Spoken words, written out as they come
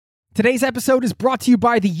Today's episode is brought to you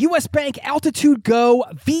by the U.S. Bank Altitude Go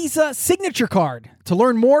Visa Signature Card. To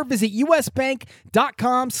learn more, visit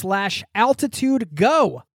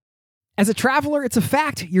usbank.com/altitudego. As a traveler, it's a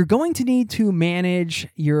fact you're going to need to manage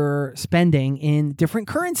your spending in different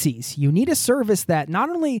currencies. You need a service that not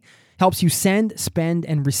only helps you send, spend,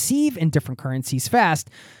 and receive in different currencies fast,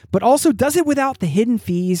 but also does it without the hidden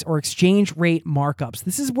fees or exchange rate markups.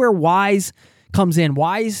 This is where Wise comes in.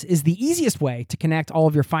 Wise is the easiest way to connect all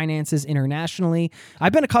of your finances internationally.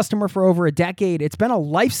 I've been a customer for over a decade. It's been a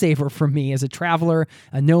lifesaver for me as a traveler,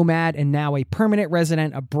 a nomad, and now a permanent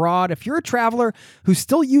resident abroad. If you're a traveler who's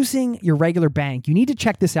still using your regular bank, you need to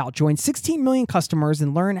check this out. Join 16 million customers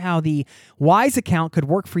and learn how the Wise account could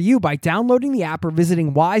work for you by downloading the app or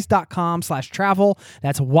visiting wise.com/travel.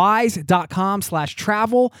 That's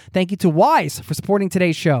wise.com/travel. Thank you to Wise for supporting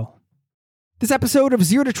today's show. This episode of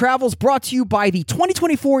Zero to Travel is brought to you by the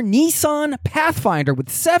 2024 Nissan Pathfinder with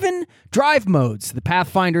 7 drive modes. The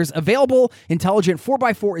Pathfinder's available intelligent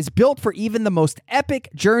 4x4 is built for even the most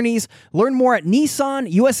epic journeys. Learn more at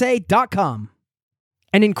nissanusa.com.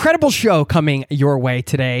 An incredible show coming your way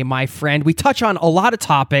today, my friend. We touch on a lot of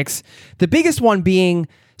topics, the biggest one being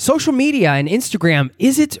social media and Instagram.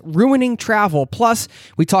 Is it ruining travel? Plus,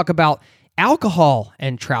 we talk about alcohol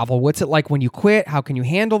and travel. What's it like when you quit? How can you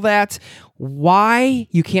handle that? Why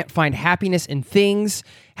you can't find happiness in things.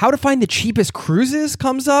 How to find the cheapest cruises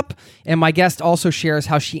comes up. And my guest also shares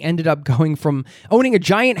how she ended up going from owning a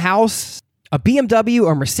giant house, a BMW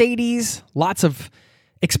or Mercedes, lots of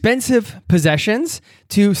expensive possessions,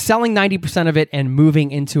 to selling 90% of it and moving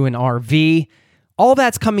into an RV. All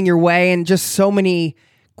that's coming your way, and just so many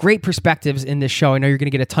great perspectives in this show. I know you're going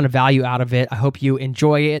to get a ton of value out of it. I hope you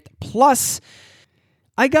enjoy it. Plus,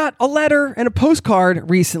 I got a letter and a postcard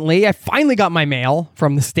recently. I finally got my mail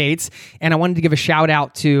from the States, and I wanted to give a shout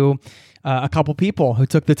out to a couple people who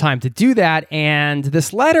took the time to do that. And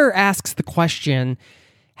this letter asks the question,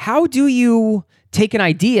 how do you take an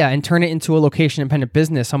idea and turn it into a location-independent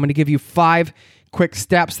business? I'm going to give you 5 quick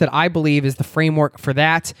steps that I believe is the framework for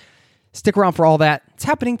that. Stick around for all that. It's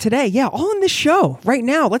happening today. Yeah, all in this show right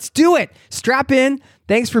now. Let's do it. Strap in.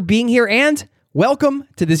 Thanks for being here, and welcome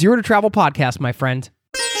to the Zero to Travel podcast, my friend.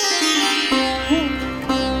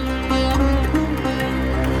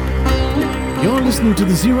 You're listening to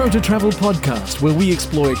the Zero to Travel podcast, where we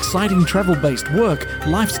explore exciting travel-based work,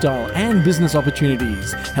 lifestyle, and business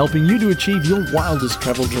opportunities, helping you to achieve your wildest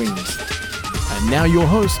travel dreams. And now your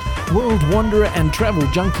host, world wanderer and travel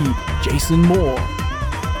junkie, Jason Moore.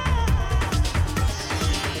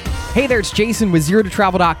 Hey there, it's Jason with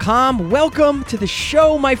ZeroToTravel.com. Welcome to the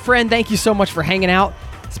show, my friend. Thank you so much for hanging out,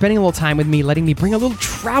 spending a little time with me, letting me bring a little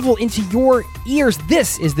travel into your ears.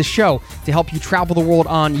 This is the show to help you travel the world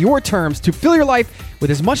on your terms, to fill your life with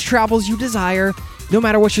as much travel as you desire, no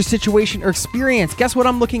matter what your situation or experience. Guess what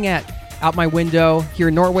I'm looking at out my window here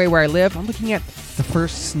in Norway where I live? I'm looking at the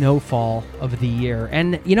first snowfall of the year.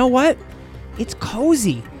 And you know what? It's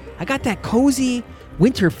cozy. I got that cozy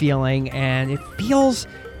winter feeling, and it feels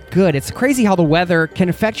good. It's crazy how the weather can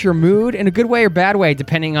affect your mood in a good way or bad way,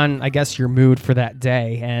 depending on, I guess, your mood for that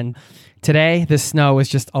day. And today, the snow is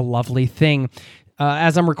just a lovely thing.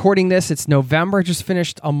 As I'm recording this, it's November. Just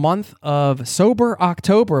finished a month of sober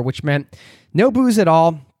October, which meant no booze at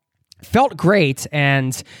all. Felt great,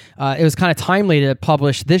 and it was kind of timely to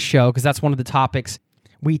publish this show because that's one of the topics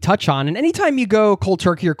we touch on. And anytime you go cold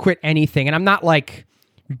turkey or quit anything, and I'm not like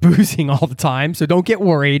boozing all the time, so don't get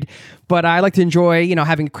worried, but I like to enjoy,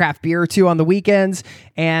 having a craft beer or two on the weekends.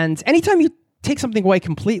 And anytime you take something away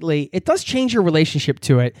completely, it does change your relationship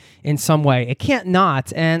to it in some way. It can't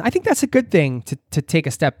not. And I think that's a good thing, to take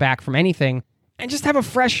a step back from anything and just have a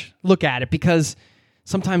fresh look at it, because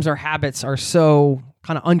sometimes our habits are so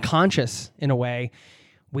kind of unconscious in a way.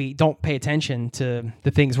 We don't pay attention to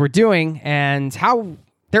the things we're doing and how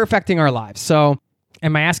they're affecting our lives. So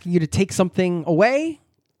am I asking you to take something away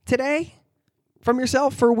today from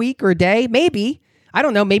yourself for a week or a day? Maybe. I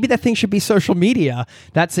don't know. Maybe that thing should be social media.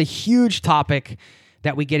 That's a huge topic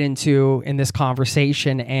that we get into in this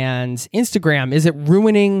conversation. And Instagram, is it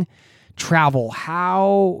ruining travel?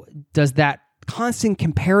 How does that constant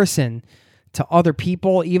comparison to other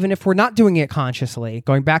people, even if we're not doing it consciously,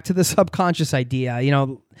 going back to the subconscious idea,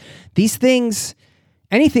 these things,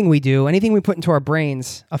 anything we do, anything we put into our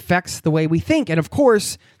brains affects the way we think. And of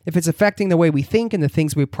course, if it's affecting the way we think and the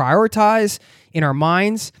things we prioritize in our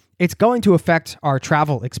minds, it's going to affect our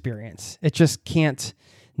travel experience. It just can't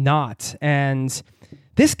not. And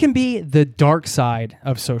this can be the dark side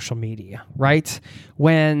of social media, right?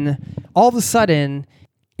 When all of a sudden,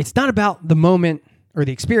 it's not about the moment or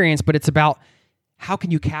the experience, but it's about how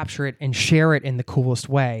can you capture it and share it in the coolest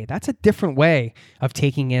way? That's a different way of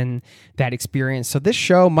taking in that experience. So this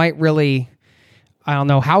show might really, I don't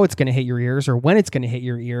know how it's going to hit your ears or when it's going to hit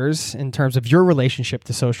your ears in terms of your relationship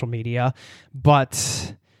to social media,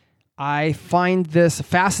 but I find this a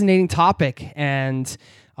fascinating topic and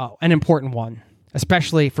an important one,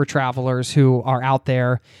 especially for travelers who are out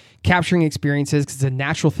there capturing experiences, because it's a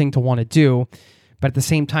natural thing to want to do. But at the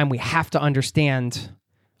same time, we have to understand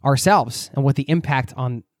ourselves and what the impact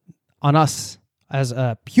on us as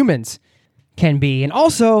humans can be, and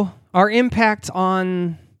also our impact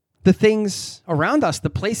on the things around us, the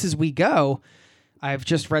places we go. I've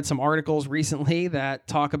just read some articles recently that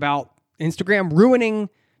talk about Instagram ruining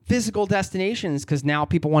physical destinations because now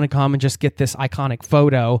people want to come and just get this iconic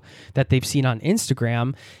photo that they've seen on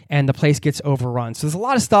Instagram, and the place gets overrun. So there's a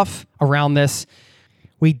lot of stuff around this.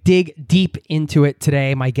 We dig deep into it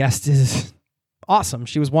today. My guest is awesome.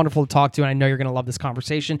 She was wonderful to talk to, and I know you're going to love this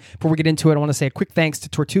conversation. Before we get into it, I want to say a quick thanks to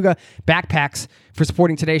Tortuga Backpacks for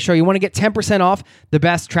supporting today's show. You want to get 10% off the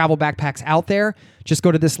best travel backpacks out there? Just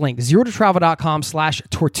go to this link,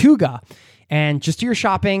 zerototravel.com/Tortuga. And just do your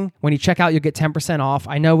shopping. When you check out, you'll get 10% off.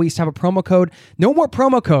 I know we used to have a promo code. No more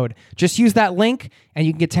promo code. Just use that link, and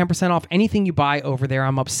you can get 10% off anything you buy over there.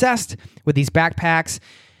 I'm obsessed with these backpacks.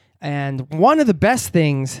 And one of the best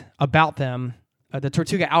things about them, the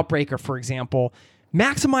Tortuga Outbreaker, for example,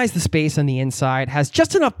 maximize the space on the inside, has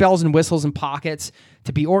just enough bells and whistles and pockets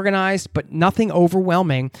to be organized, but nothing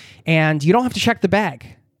overwhelming. And you don't have to check the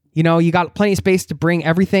bag. You know, you got plenty of space to bring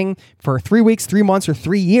everything for 3 weeks, 3 months, or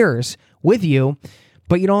 3 years with you,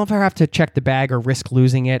 but you don't ever have to check the bag or risk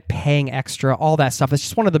losing it, paying extra, all that stuff. It's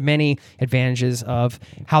just one of the many advantages of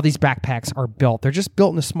how these backpacks are built. They're just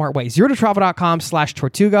built in a smart way.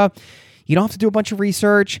 zerototravel.com/Tortuga. You don't have to do a bunch of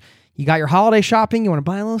research. You got your holiday shopping. You want to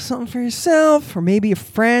buy a little something for yourself or maybe a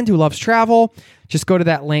friend who loves travel. Just go to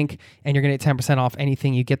that link and you're going to get 10% off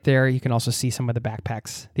anything you get there. You can also see some of the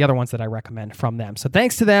backpacks, the other ones that I recommend from them. So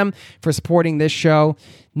thanks to them for supporting this show.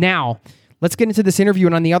 Now, let's get into this interview.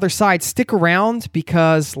 And on the other side, stick around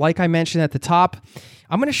because, like I mentioned at the top,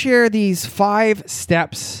 I'm going to share these 5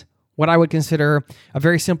 steps, what I would consider a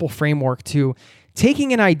very simple framework to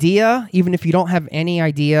taking an idea, even if you don't have any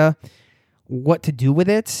idea what to do with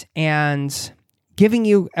it, and giving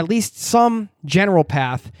you at least some general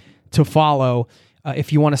path to follow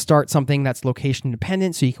if you want to start something that's location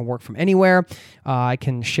independent so you can work from anywhere. I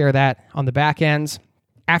can share that on the back ends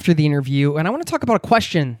after the interview. And I want to talk about a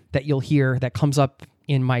question that you'll hear that comes up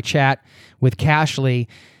in my chat with Cashley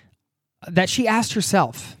that she asked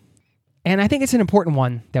herself. And I think it's an important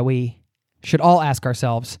one that we should all ask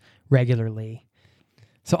ourselves regularly.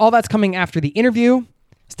 So all that's coming after the interview.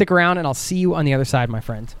 Stick around and I'll see you on the other side, my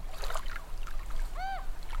friend.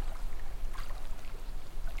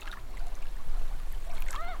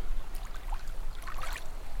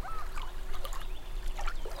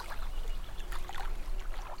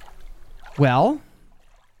 Well,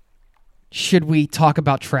 should we talk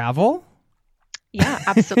about travel? Yeah,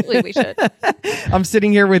 absolutely, we should. I'm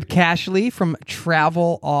sitting here with Cashley from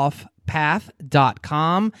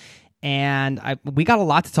traveloffpath.com, and we got a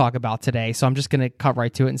lot to talk about today, so I'm just going to cut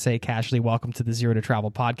right to it and say, Cashley, welcome to the Zero to Travel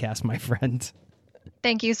podcast, my friend.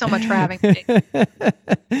 Thank you so much for having me.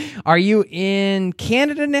 Are you in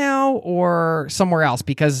Canada now or somewhere else?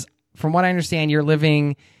 Because from what I understand, you're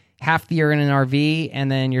living half the year in an RV,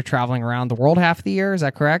 and then you're traveling around the world half the year. Is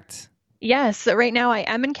that correct? Yes. So right now I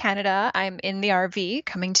am in Canada. I'm in the RV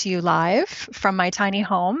coming to you live from my tiny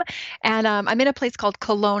home. And I'm in a place called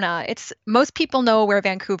Kelowna. Most people know where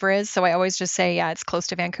Vancouver is. So I always just say, yeah, it's close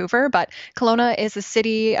to Vancouver. But Kelowna is a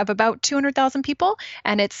city of about 200,000 people.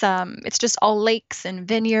 And it's just all lakes and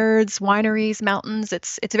vineyards, wineries, mountains.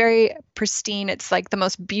 It's very pristine. It's like the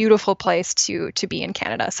most beautiful place to be in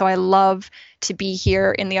Canada. So I love to be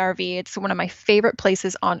here in the RV. It's one of my favorite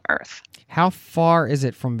places on earth. How far is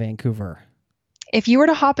it from Vancouver? If you were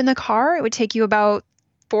to hop in the car, it would take you about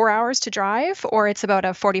 4 hours to drive, or it's about a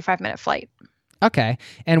 45-minute flight. Okay.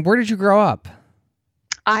 And where did you grow up?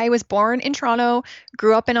 I was born in Toronto,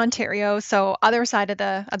 grew up in Ontario, so other side of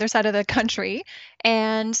the country.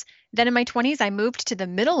 And then in my 20s, I moved to the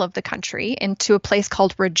middle of the country into a place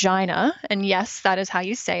called Regina. And yes, that is how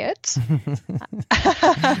you say it.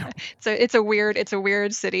 So it's a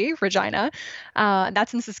weird city, Regina.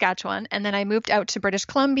 That's in Saskatchewan. And then I moved out to British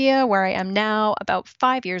Columbia, where I am now, about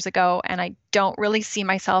 5 years ago. And I don't really see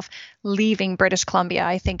myself leaving British Columbia.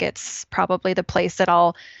 I think it's probably the place that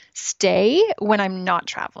I'll stay when I'm not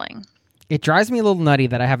traveling. It drives me a little nutty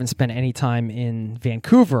that I haven't spent any time in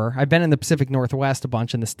Vancouver. I've been in the Pacific Northwest a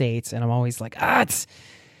bunch in the States, and I'm always like, it's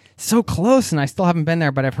so close, and I still haven't been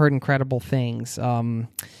there, but I've heard incredible things.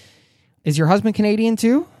 Is your husband Canadian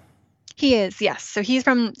too? He is, yes. So he's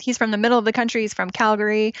from the middle of the country. He's from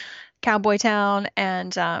Calgary, Cowboy Town,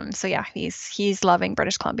 and so yeah, he's loving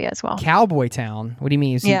British Columbia as well. Cowboy Town? What do you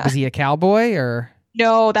mean? Was he a cowboy or?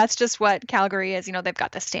 No, that's just what Calgary is. They've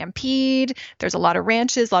got the Stampede. There's a lot of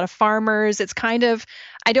ranches, a lot of farmers. It's kind of,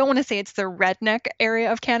 I don't want to say it's the redneck area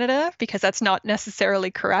of Canada because that's not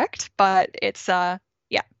necessarily correct, but it's,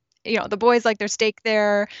 the boys like their steak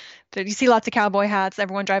there. You see lots of cowboy hats.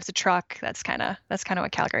 Everyone drives a truck. That's kind of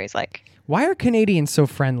what Calgary is like. Why are Canadians so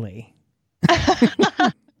friendly?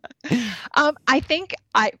 I think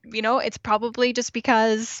it's probably just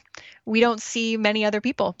because we don't see many other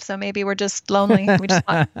people. So maybe we're just lonely. We just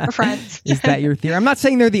want our friends. Is that your theory? I'm not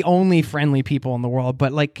saying they're the only friendly people in the world,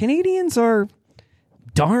 but like Canadians are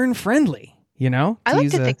darn friendly, I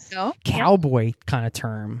like to think so. Cowboy kind of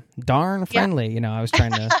term. Darn friendly. Yeah. I was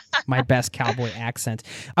trying to my best cowboy accent.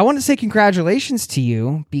 I want to say congratulations to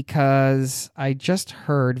you because I just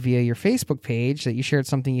heard via your Facebook page that you shared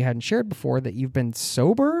something you hadn't shared before, that you've been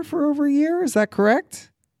sober for over a year. Is that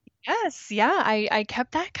correct? Yes. Yeah. I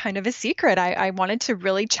kept that kind of a secret. I wanted to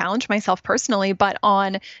really challenge myself personally, but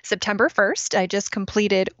on September 1st, I just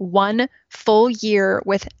completed 1 full year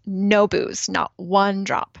with no booze, not one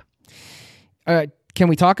drop. Can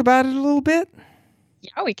we talk about it a little bit?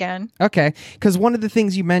 Yeah, we can. Okay. Because one of the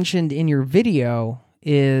things you mentioned in your video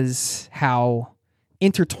is how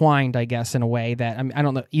intertwined, I guess, in a way that, I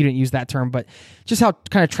don't know, you didn't use that term, but just how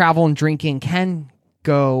kind of travel and drinking can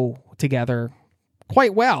go together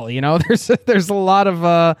quite well. There's a lot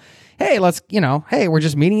of, hey, we're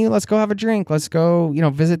just meeting you. Let's go have a drink. Let's go,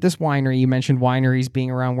 visit this winery. You mentioned wineries being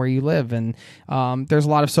around where you live. And there's a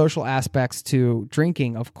lot of social aspects to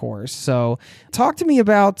drinking, of course. So talk to me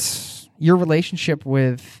about your relationship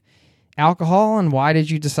with alcohol and why did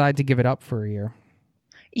you decide to give it up for a year?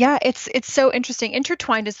 Yeah, it's so interesting.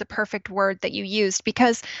 Intertwined is the perfect word that you used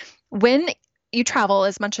because when you travel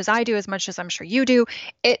as much as I do, as much as I'm sure you do,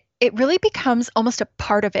 it really becomes almost a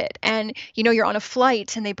part of it. And, you're on a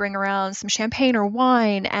flight and they bring around some champagne or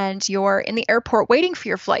wine and you're in the airport waiting for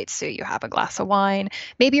your flight. So you have a glass of wine.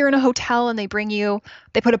 Maybe you're in a hotel and they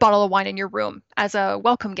put a bottle of wine in your room as a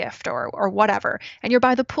welcome gift or whatever. And you're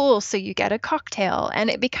by the pool, so you get a cocktail and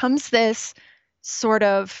it becomes this sort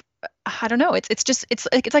of, I don't know, it's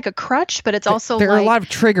like a crutch, but it's also there are a lot of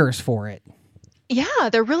triggers for it. Yeah,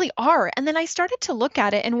 there really are. And then I started to look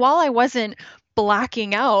at it. And while I wasn't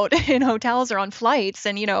blacking out in hotels or on flights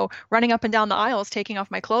and, running up and down the aisles, taking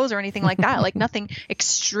off my clothes or anything like that, like nothing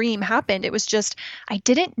extreme happened. It was just, I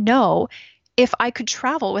didn't know if I could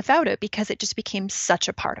travel without it because it just became such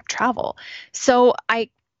a part of travel. So I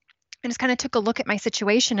just kind of took a look at my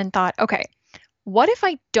situation and thought, okay, what if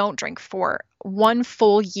I don't drink for 1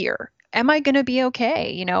 full year? Am I going to be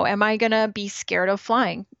okay? Am I going to be scared of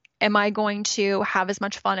flying? Am I going to have as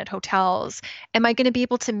much fun at hotels? Am I going to be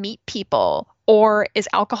able to meet people? Or is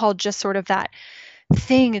alcohol just sort of that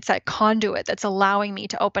thing? It's that conduit that's allowing me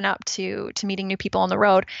to open up to meeting new people on the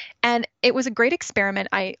road. And it was a great experiment.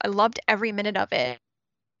 I loved every minute of it.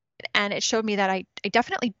 And it showed me that I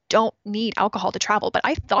definitely don't need alcohol to travel. But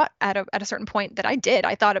I thought at a certain point that I did.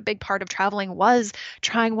 I thought a big part of traveling was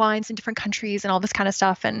trying wines in different countries and all this kind of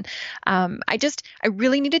stuff. And I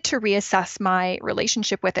really needed to reassess my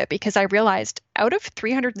relationship with it because I realized out of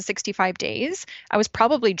 365 days, I was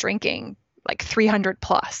probably drinking like 300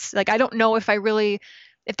 plus. Like, I don't know if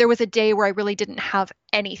there was a day where I really didn't have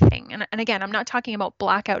anything. And again, I'm not talking about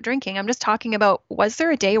blackout drinking. I'm just talking about, was there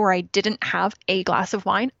a day where I didn't have a glass of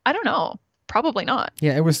wine? I don't know. Probably not.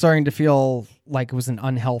 Yeah, it was starting to feel like it was an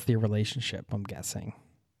unhealthy relationship, I'm guessing.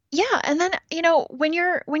 Yeah, and then, when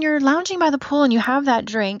you're lounging by the pool and you have that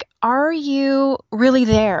drink, are you really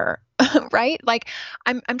there? Right? Like,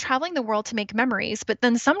 I'm traveling the world to make memories, but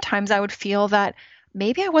then sometimes I would feel that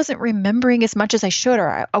maybe I wasn't remembering as much as I should,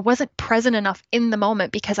 or I wasn't present enough in the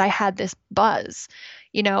moment because I had this buzz.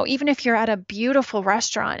 Even if you're at a beautiful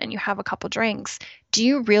restaurant and you have a couple drinks, do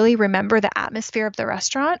you really remember the atmosphere of the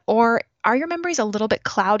restaurant, or are your memories a little bit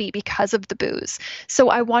cloudy because of the booze? So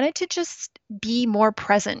I wanted to just be more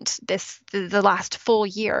present the last full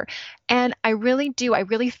year. And I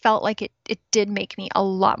really felt like it did make me a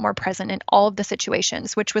lot more present in all of the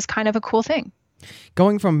situations, which was kind of a cool thing.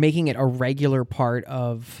 Going from making it a regular part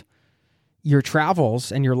of your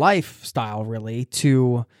travels and your lifestyle, really,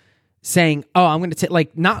 to saying, oh, I'm going to take,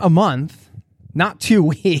 like, not a month, not 2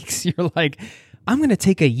 weeks. You're like, I'm going to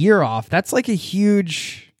take a year off. That's like a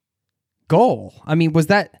huge goal. I mean, was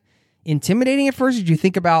that intimidating at first? Did you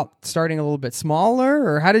think about starting a little bit smaller,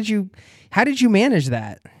 or how did you manage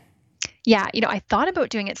that? Yeah, I thought about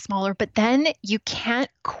doing it smaller, but then you can't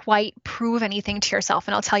quite prove anything to yourself,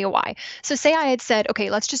 and I'll tell you why. So say I had said,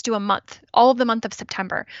 okay, let's just do a month, all of the month of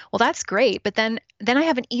September. Well, that's great, but then I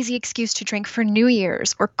have an easy excuse to drink for New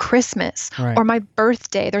Year's or Christmas Right. or my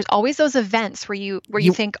birthday. There's always those events where you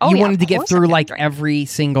think, oh you yeah, wanted of to get course I'm through gonna like drink. every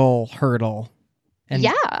single hurdle. And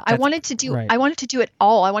Yeah, I that's wanted to do right. I wanted to do it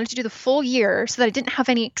all. I wanted to do the full year so that I didn't have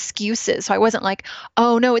any excuses. So I wasn't like,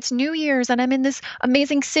 "Oh no, it's New Year's and I'm in this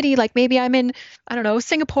amazing city like maybe I'm in I don't know,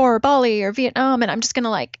 Singapore or Bali or Vietnam and I'm just going to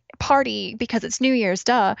like party because it's New Year's,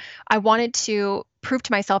 duh." I wanted to prove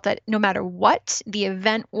to myself that no matter what the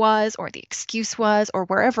event was or the excuse was or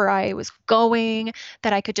wherever I was going,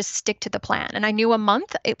 that I could just stick to the plan. And I knew a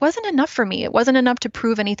month, it wasn't enough for me. It wasn't enough to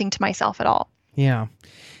prove anything to myself at all. Yeah.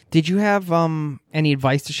 Did you have any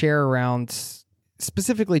advice to share around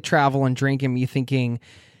specifically travel and drinking? You thinking,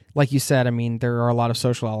 like you said, I mean, there are a lot of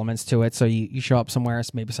social elements to it. So you show up somewhere,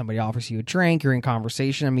 so maybe somebody offers you a drink, you're in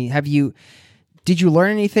conversation. I mean, did you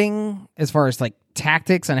learn anything as far as like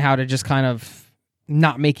tactics on how to just kind of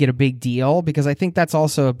not make it a big deal? Because I think that's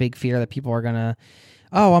also a big fear that people are gonna,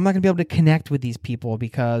 oh, I'm not gonna be able to connect with these people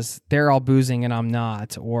because they're all boozing and I'm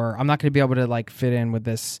not, or I'm not gonna be able to like fit in with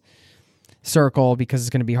this circle because it's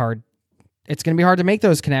going to be hard. It's going to be hard to make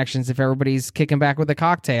those connections if everybody's kicking back with a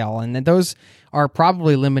cocktail. And then those are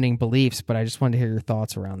probably limiting beliefs, but I just wanted to hear your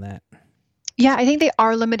thoughts around that. Yeah, I think they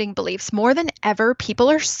are limiting beliefs. More than ever, people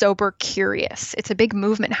are sober curious. It's a big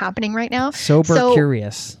movement happening right now. Sober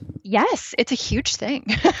curious. Yes, it's a huge thing.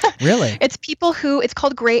 Really? It's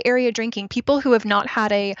called gray area drinking. People who have not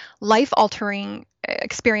had a life altering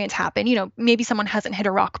experience happen. Maybe someone hasn't hit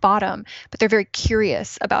a rock bottom, but they're very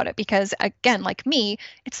curious about it because, again, like me,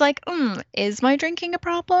 it's like, is my drinking a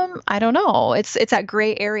problem? I don't know. It's that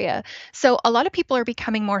gray area. So a lot of people are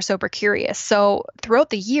becoming more sober curious. So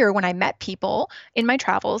throughout the year, when I met people in my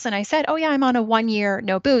travels and I said, oh yeah, I'm on a 1 year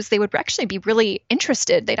no booze, they would actually be really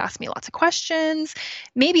interested. They'd ask me lots of questions.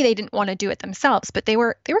 Maybe they didn't want to do it themselves, but they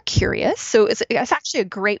were curious. So it's actually a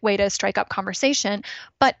great way to strike up conversation.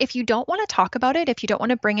 But if you don't want to talk about it, if you don't want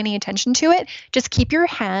to bring any attention to it, just keep your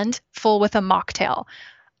hand full with a mocktail.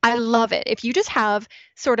 I love it. If you just have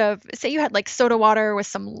sort of, say you had like soda water with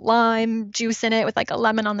some lime juice in it with like a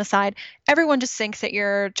lemon on the side, everyone just thinks that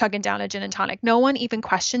you're chugging down a gin and tonic. No one even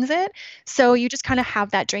questions it. So you just kind of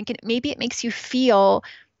have that drink and maybe it makes you feel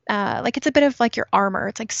like it's a bit of like your armor.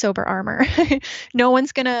 It's like sober armor. No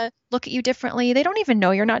one's going to look at you differently. They don't even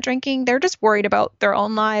know you're not drinking. They're just worried about their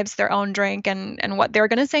own lives, their own drink, and what they're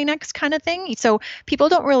going to say next kind of thing. So people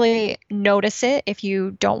don't really notice it if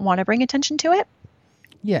you don't want to bring attention to it.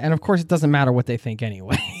 Yeah, and of course it doesn't matter what they think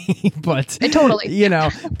anyway. But Totally.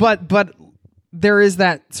 but there is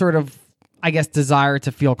that sort of, I guess, desire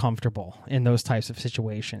to feel comfortable in those types of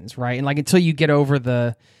situations, right? And like until you get over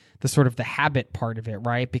the sort of the habit part of it,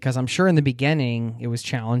 right? Because I'm sure in the beginning it was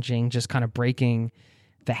challenging just kind of breaking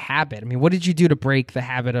the habit. I mean, what did you do to break the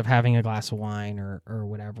habit of having a glass of wine or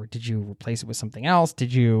whatever? Did you replace it with something else?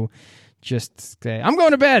 Did you just say, I'm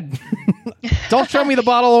going to bed? Don't show me the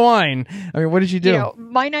bottle of wine. I mean, what did you do?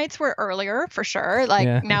 My nights were earlier for sure.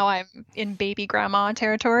 Like now I'm in baby grandma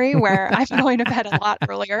territory where I'm going to bed a lot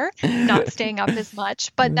earlier, not staying up as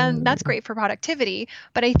much. But then that's great for productivity.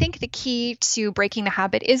 But I think the key to breaking the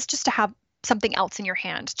habit is just to have something else in your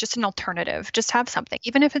hand, just an alternative. Just have something,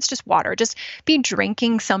 even if it's just water, just be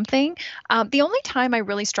drinking something. The only time I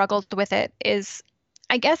really struggled with it is,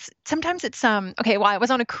 I guess sometimes it's okay, well, I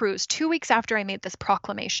was on a cruise 2 weeks after I made this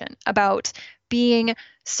proclamation about being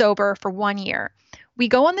sober for 1 year. We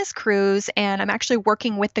go on this cruise and I'm actually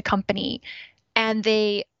working with the company and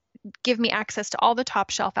they give me access to all the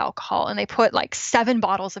top shelf alcohol and they put like 7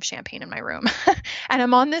 bottles of champagne in my room. And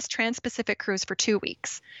I'm on this Trans-Pacific cruise for 2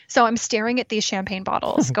 weeks. So I'm staring at these champagne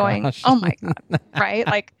bottles going, gosh. oh my God, right?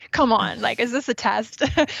 Like, come on, like, is this a test?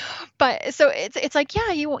 But so it's like,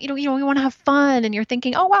 yeah, you want to have fun and you're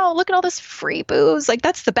thinking, oh, wow, look at all this free booze. Like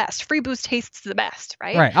that's the best. Free booze tastes the best,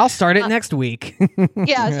 right? Right. I'll start it next week.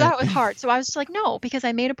 Yeah, so that was hard. So I was just like, no, because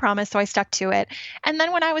I made a promise, so I stuck to it. And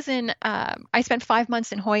then when I was I spent 5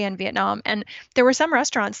 months in Hoi An, Vietnam, and there were some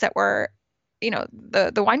restaurants that were,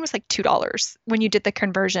 the wine was like $2 when you did the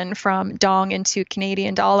conversion from dong into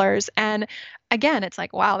Canadian dollars. And again, it's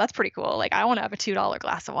like, wow, that's pretty cool. Like I want to have a $2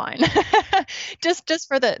 glass of wine just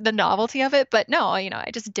for the novelty of it. But no,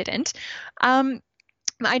 I just didn't.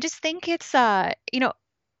 I just think it's,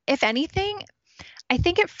 if anything, I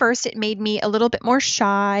think at first it made me a little bit more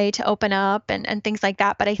shy to open up and things like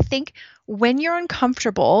that. But I think when you're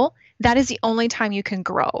uncomfortable, that is the only time you can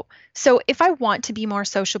grow. So if I want to be more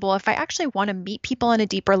sociable, if I actually want to meet people on a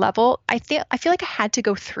deeper level, I feel like I had to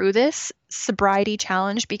go through this sobriety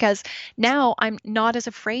challenge because now I'm not as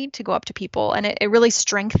afraid to go up to people, and it really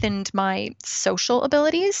strengthened my social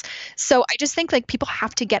abilities. So I just think like people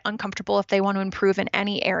have to get uncomfortable if they want to improve in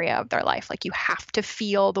any area of their life. Like you have to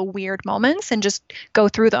feel the weird moments and just go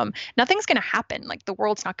through them. Nothing's going to happen. Like the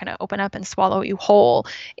world's not going to open up and swallow you whole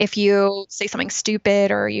if you say something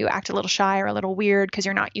stupid or you act a little shy or a little weird because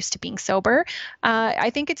you're not used to being sober. I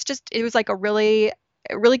think it was like a really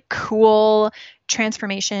cool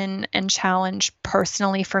transformation and challenge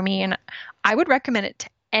personally for me. And I would recommend it to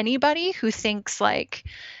anybody who thinks like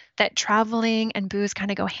that traveling and booze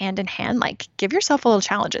kind of go hand in hand. Like give yourself a little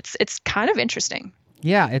challenge. It's kind of interesting.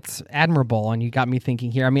 Yeah, it's admirable. And you got me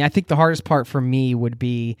thinking here. I mean, I think the hardest part for me would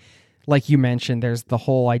be, like you mentioned, there's the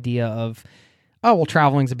whole idea of, oh, well,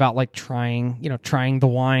 traveling's about like trying the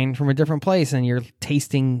wine from a different place and you're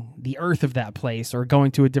tasting the earth of that place, or going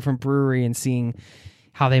to a different brewery and seeing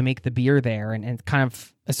how they make the beer there, and kind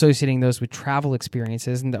of associating those with travel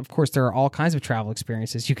experiences. And of course, there are all kinds of travel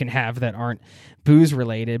experiences you can have that aren't booze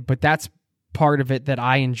related, but that's part of it that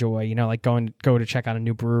I enjoy, like go to check out a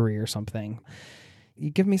new brewery or something. You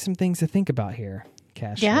give me some things to think about here,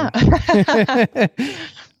 Cash. Yeah.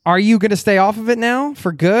 Are you going to stay off of it now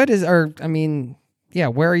for good? Where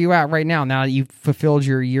are you at right now that you've fulfilled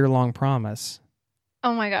your year-long promise?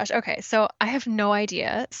 Oh my gosh. Okay. So I have no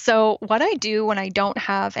idea. So what I do when I don't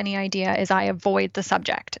have any idea is I avoid the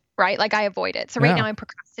subject, right? Like I avoid it. So right now I'm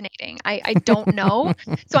procrastinating. I don't know.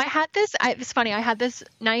 So it's funny. I had this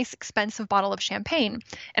nice expensive bottle of champagne,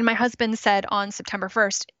 and my husband said on September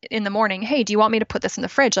 1st in the morning, hey, do you want me to put this in the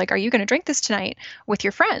fridge? Like, are you going to drink this tonight with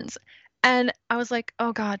your friends? And I was like,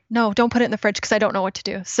 oh God, no, don't put it in the fridge because I don't know what to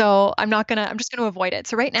do. So I'm just going to avoid it.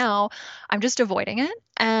 So right now I'm just avoiding it.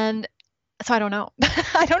 And so I don't know.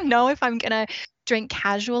 I don't know if I'm going to drink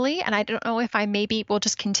casually, and I don't know if I maybe will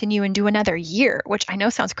just continue and do another year, which I know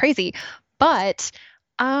sounds crazy, but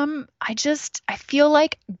I feel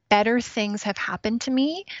like better things have happened to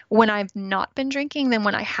me when I've not been drinking than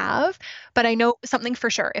when I have. But I know something for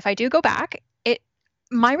sure. If I do go back,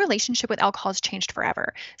 my relationship with alcohol has changed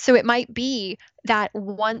forever. So it might be that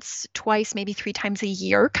once, twice, maybe 3 times a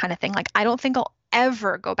year kind of thing. Like I don't think I'll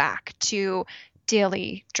ever go back to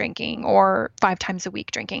daily drinking or 5 times a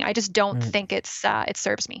week drinking. I just don't think it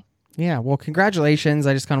serves me. Yeah. Well, congratulations.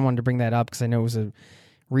 I just kind of wanted to bring that up because I know it was a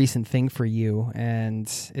recent thing for you,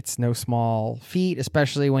 and it's no small feat,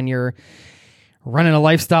 especially when you're running a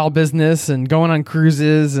lifestyle business and going on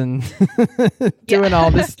cruises and doing all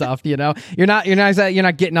this stuff. You're not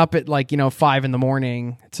getting up at 5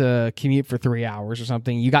 a.m. to commute for 3 hours or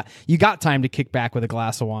something. You got time to kick back with a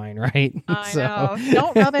glass of wine, right? I know.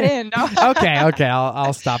 Don't rub it in. No. Okay.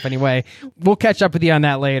 I'll stop anyway. We'll catch up with you on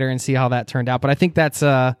that later and see how that turned out. But I think that's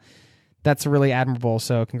really admirable.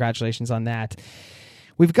 So congratulations on that.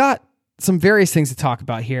 We've got some various things to talk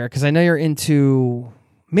about here because I know you're into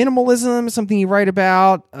minimalism, something you write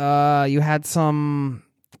about. You had some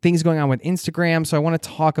things going on with Instagram, so I want to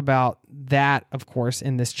talk about that, of course,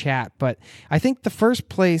 in this chat. But I think the first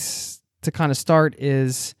place to kind of start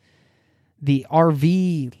is the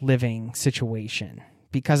RV living situation,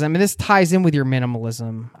 because this ties in with your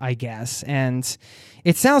minimalism, I guess. And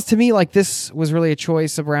it sounds to me like this was really a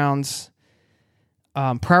choice around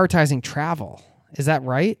prioritizing travel. Is that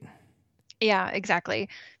right? Yeah, exactly.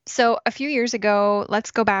 So a few years ago,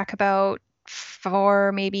 let's go back about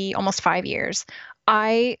 4, maybe almost 5 years.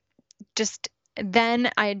 I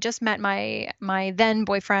had just met my then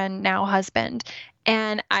boyfriend, now husband,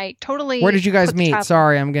 and I totally. Where did you guys meet?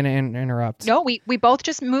 Sorry, I'm going to interrupt. No, we both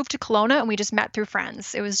just moved to Kelowna, and we just met through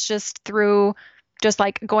friends. It was just through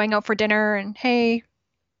like going out for dinner and, hey,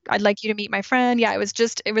 I'd like you to meet my friend. Yeah, it was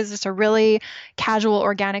just a really casual,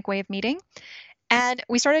 organic way of meeting. And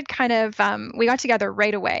we started we got together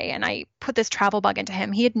right away, and I put this travel bug into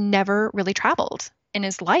him. He had never really traveled in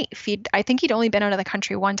his life. I think he'd only been out of the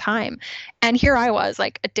country one time. And here I was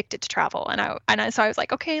like addicted to travel. So I was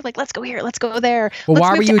like, okay, like let's go here, let's go there. Well,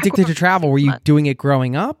 why were you addicted to travel? Were you doing it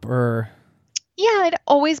growing up or? Yeah, I'd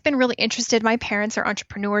always been really interested. My parents are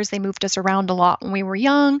entrepreneurs. They moved us around a lot when we were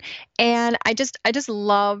young. And I just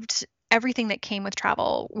loved everything that came with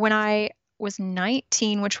travel. When I was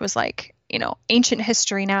 19, which was like, ancient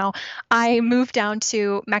history now, I moved down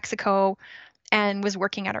to Mexico and was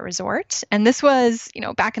working at a resort. And this was,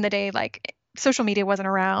 back in the day, like social media wasn't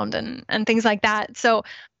around and things like that. So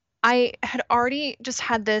I had already just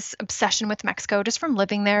had this obsession with Mexico just from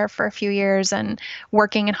living there for a few years and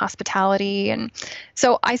working in hospitality. And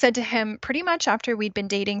so I said to him pretty much after we'd been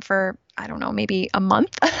dating for, I don't know, maybe a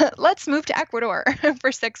month, let's move to Ecuador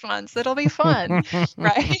for 6 months. It'll be fun,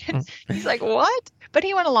 right? He's like, what? But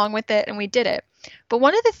he went along with it and we did it. But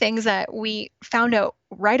one of the things that we found out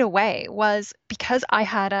right away was because I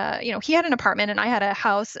had he had an apartment and I had a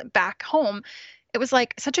house back home. It was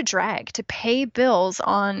like such a drag to pay bills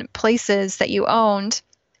on places that you owned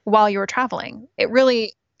while you were traveling. It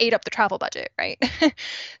really ate up the travel budget, right?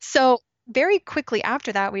 So very quickly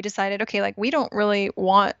after that, we decided, okay, like we don't really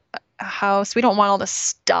want a house. We don't want all this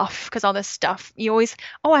stuff because all this stuff you always,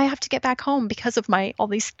 oh, I have to get back home because of all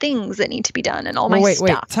these things that need to be done and all my stuff.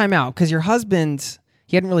 Wait, time out. Because your husband,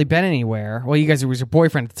 he hadn't really been anywhere. Well, you guys, it was your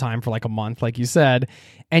boyfriend at the time for like a month, like you said.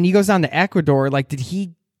 And he goes down to Ecuador. Like, did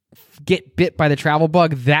he get bit by the travel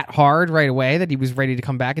bug that hard right away that he was ready to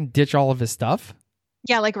come back and ditch all of his stuff?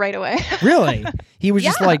 Yeah, like right away. Really? He was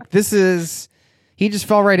just like, he just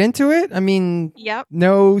fell right into it? I mean, yep.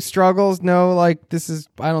 No struggles, no I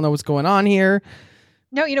don't know what's going on here.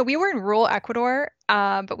 No, we were in rural Ecuador,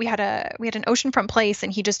 but we had an oceanfront place,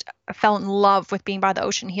 and he just fell in love with being by the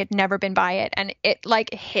ocean. He had never been by it, and it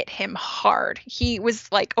like hit him hard. He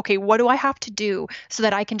was like, "Okay, what do I have to do so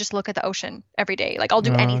that I can just look at the ocean every day? Like, I'll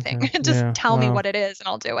do anything. Okay. Just tell me what it is, and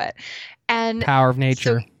I'll do it." And power of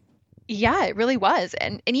nature. So, yeah, it really was,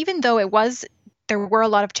 and even though there were a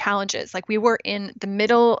lot of challenges. Like we were in the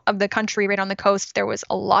middle of the country, right on the coast. There was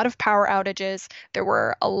a lot of power outages. There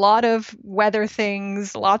were a lot of weather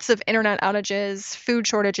things, lots of internet outages, food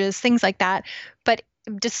shortages, things like that. But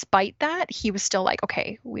despite that, he was still like,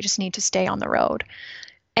 okay, we just need to stay on the road.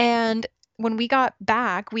 And when we got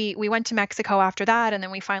back, we went to Mexico after that. And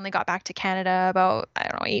then we finally got back to Canada about, I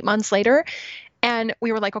don't know, 8 months later. And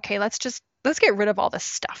we were like, okay, let's get rid of all this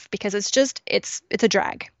stuff because it's a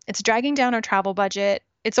drag. It's dragging down our travel budget.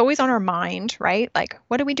 It's always on our mind, right? Like,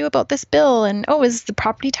 what do we do about this bill? And is the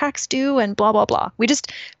property tax due? And blah, blah, blah. We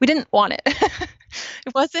didn't want it.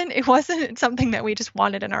 It wasn't something that we just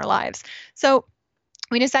wanted in our lives. So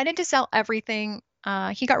we decided to sell everything.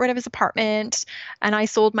 He got rid of his apartment and I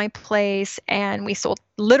sold my place, and we sold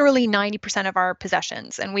literally 90% of our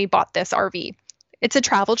possessions, and we bought this RV. It's a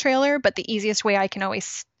travel trailer, but the easiest way I can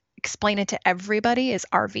always explain it to everybody is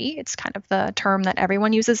RV. It's kind of the term that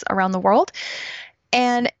everyone uses around the world.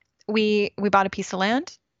 And we bought a piece of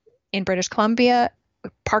land in British Columbia,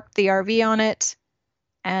 we parked the RV on it,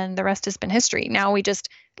 and the rest has been history. Now we just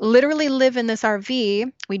literally live in this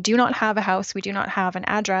RV. We do not have a house. We do not have an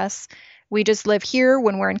address. We just live here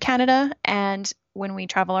when we're in Canada, and when we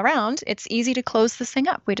travel around, it's easy to close this thing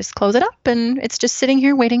up. We just close it up, and it's just sitting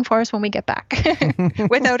here waiting for us when we get back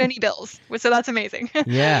without any bills. So that's amazing.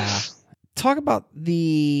 Yeah. Talk about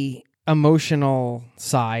the emotional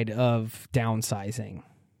side of downsizing,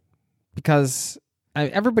 because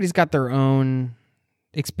everybody's got their own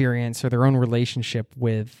experience or their own relationship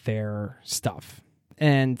with their stuff.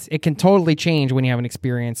 And it can totally change when you have an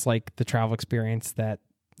experience like the travel experience that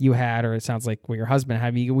you had, or it sounds like what your husband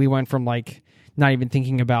had. We went from like not even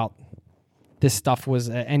thinking about this stuff was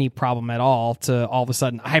any problem at all to all of a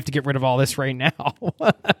sudden, I have to get rid of all this right now.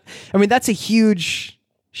 I mean, that's a huge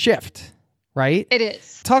shift, right? It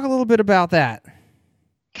is. Talk a little bit about that.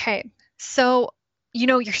 Okay. So,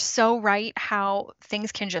 you're so right how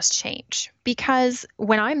things can just change. Because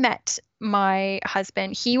when I met my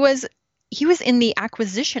husband, he was in the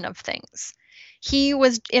acquisition of things. He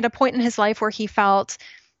was at a point in his life where he felt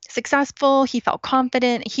successful. He felt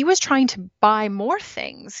confident. He was trying to buy more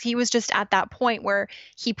things. He was just at that point where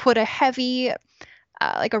he put a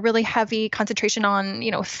really heavy concentration on,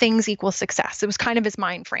 things equal success. It was kind of his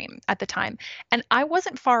mind frame at the time. And I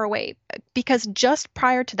wasn't far away because just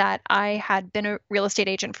prior to that, I had been a real estate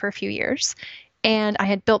agent for a few years, and I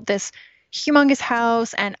had built this humongous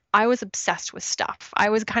house, and I was obsessed with stuff. I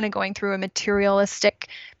was kind of going through a materialistic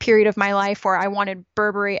period of my life where I wanted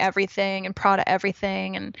Burberry everything and Prada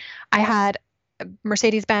everything. And I had a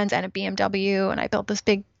Mercedes-Benz and a BMW, and I built this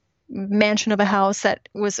big mansion of a house that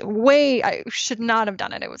was I should not have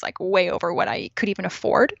done it. It was like way over what I could even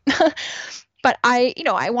afford. But I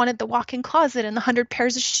wanted the walk-in closet and the 100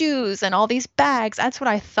 pairs of shoes and all these bags. That's what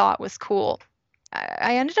I thought was cool.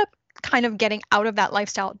 I ended up kind of getting out of that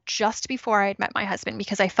lifestyle just before I had met my husband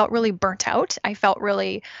because I felt really burnt out. I felt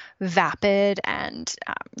really vapid and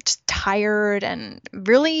just tired and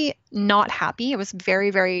really not happy. I was very,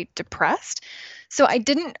 very depressed. So I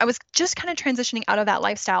was just kind of transitioning out of that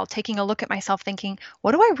lifestyle, taking a look at myself thinking,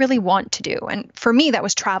 what do I really want to do? And for me, that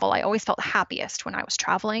was travel. I always felt happiest when I was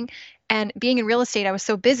traveling. And being in real estate, I was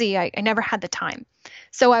so busy, I never had the time.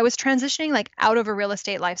 So I was transitioning like out of a real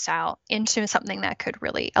estate lifestyle into something that could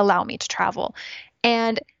really allow me to travel.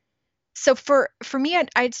 And so for me,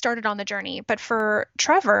 I'd started on the journey, but for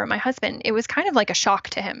Trevor, my husband, it was kind of like a shock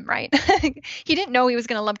to him, right? He didn't know he was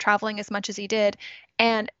going to love traveling as much as he did.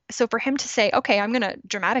 And so for him to say, okay, I'm going to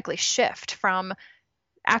dramatically shift from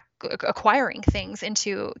acquiring things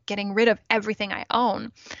into getting rid of everything I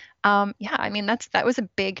own. Yeah, I mean, that was a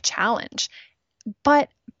big challenge. But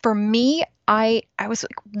for me, I was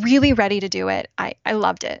like really ready to do it. I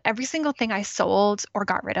loved it. Every single thing I sold or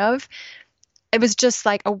got rid of, it was just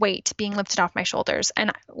like a weight being lifted off my shoulders.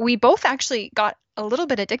 And we both actually got a little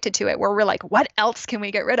bit addicted to it, where we're like, what else can we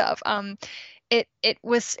get rid of?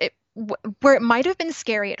 Where it might have been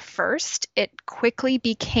scary at first, it quickly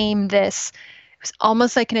became this. It was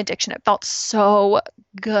almost like an addiction. It felt so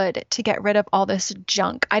good to get rid of all this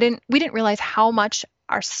junk. We didn't realize how much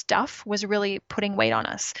our stuff was really putting weight on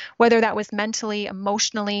us, whether that was mentally,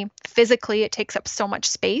 emotionally, physically. It takes up so much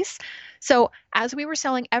space. So as we were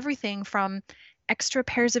selling everything from extra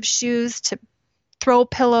pairs of shoes to throw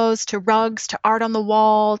pillows to rugs to art on the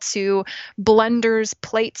wall to blenders,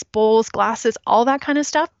 plates, bowls, glasses, all that kind of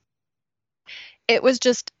stuff, it was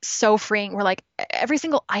just so freeing. We're like, every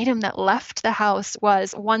single item that left the house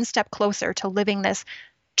was one step closer to living this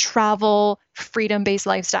travel freedom-based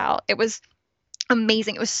lifestyle. It was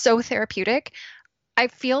amazing. It was so therapeutic. I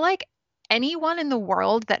feel like anyone in the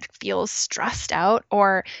world that feels stressed out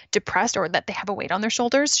or depressed or that they have a weight on their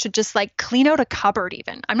shoulders should just like clean out a cupboard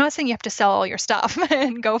even. I'm not saying you have to sell all your stuff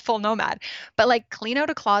and go full nomad, but like clean out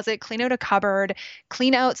a closet, clean out a cupboard,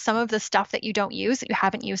 clean out some of the stuff that you don't use, that you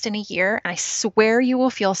haven't used in a year, and I swear you will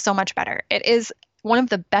feel so much better. It is one of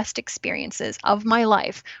the best experiences of my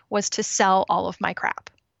life was to sell all of my crap.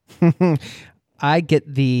 I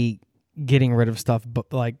get the getting rid of stuff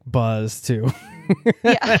like buzz too.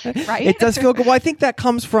 Yeah, right? It does feel good. Well, I think that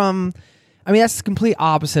comes from, I mean, that's the complete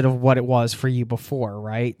opposite of what it was for you before,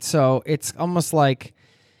 right? So it's almost like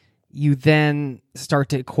you then start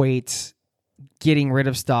to equate getting rid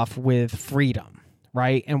of stuff with freedom,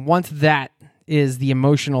 right? And once that is the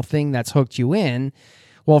emotional thing that's hooked you in,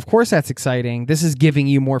 well, of course that's exciting. This is giving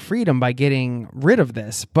you more freedom by getting rid of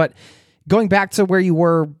this. But going back to where you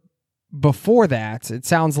were before that, it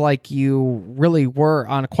sounds like you really were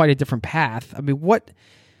on quite a different path. I mean, what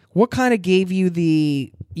kind of gave you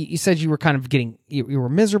you said you were kind of you were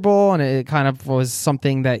miserable and it kind of was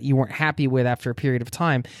something that you weren't happy with after a period of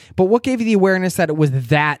time. But what gave you the awareness that it was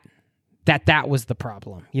that was the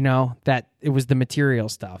problem, that it was the material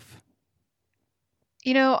stuff?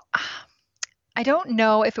 I don't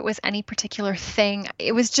know if it was any particular thing.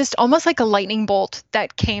 It was just almost like a lightning bolt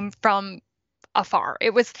that came from afar.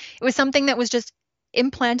 It was something that was just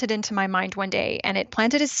implanted into my mind one day, and it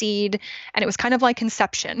planted a seed, and it was kind of like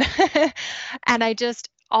conception. And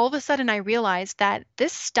all of a sudden I realized that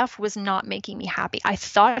this stuff was not making me happy. I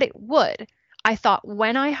thought it would. I thought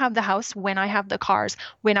when I have the house, when I have the cars,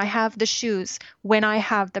 when I have the shoes, when I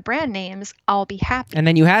have the brand names, I'll be happy. And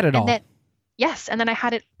then you had it all. Yes. And then I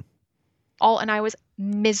had it all, and I was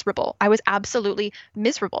miserable. I was absolutely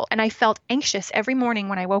miserable. And I felt anxious every morning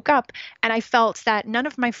when I woke up, and I felt that none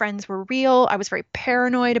of my friends were real. I was very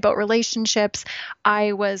paranoid about relationships.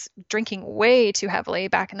 I was drinking way too heavily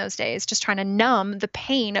back in those days, just trying to numb the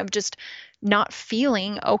pain of just not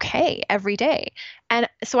feeling okay every day. And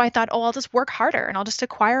so I thought, I'll just work harder and I'll just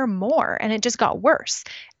acquire more. And it just got worse.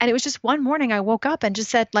 And it was just one morning I woke up and just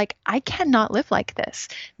said, like, I cannot live like this.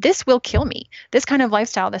 This will kill me. This kind of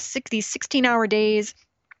lifestyle, these 16-hour days,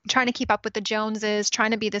 trying to keep up with the Joneses, trying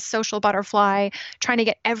to be this social butterfly, trying to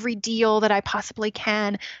get every deal that I possibly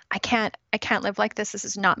can. I can't live like this. This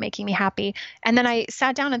is not making me happy. And then I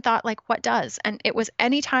sat down and thought, like, what does? And it was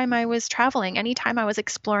anytime I was traveling, anytime I was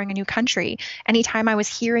exploring a new country, anytime I was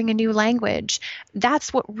hearing a new language,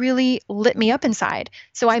 that's what really lit me up inside.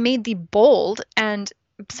 So I made the bold, and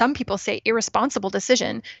some people say irresponsible,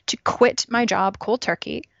 decision to quit my job cold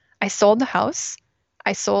turkey. I sold the house,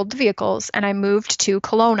 I sold the vehicles, and I moved to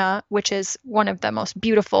Kelowna, which is one of the most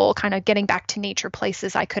beautiful kind of getting back to nature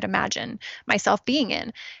places I could imagine myself being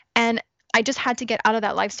in. And I just had to get out of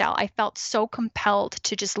that lifestyle. I felt so compelled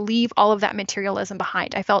to just leave all of that materialism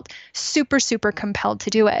behind. I felt super, super compelled to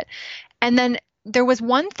do it. And then there was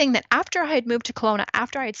one thing that after I had moved to Kelowna,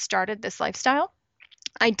 after I had started this lifestyle,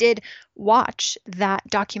 I did watch that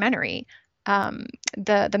documentary, the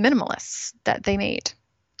Minimalists that they made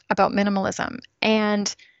about minimalism.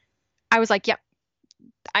 And I was like, yep,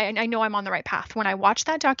 I know I'm on the right path. When I watched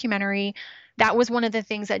that documentary, that was one of the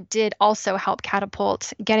things that did also help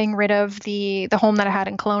catapult getting rid of the home that I had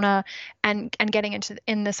in Kelowna and getting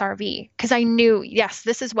in this RV, because I knew, yes,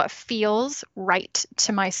 this is what feels right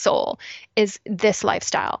to my soul, is this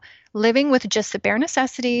lifestyle. Living with just the bare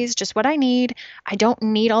necessities, just what I need. I don't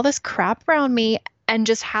need all this crap around me, and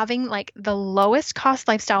just having like the lowest cost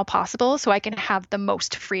lifestyle possible so I can have the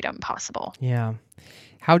most freedom possible. Yeah.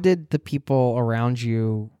 How did the people around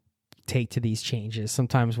you take to these changes?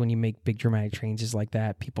 Sometimes when you make big dramatic changes like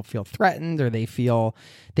that, people feel threatened, or they feel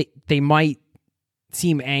they might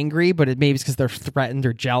seem angry, but maybe it's because they're threatened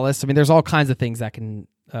or jealous. I mean, there's all kinds of things that can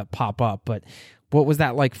pop up, but what was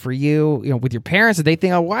that like for you? You know, with your parents, did they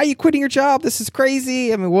think, "Oh, why are you quitting your job? This is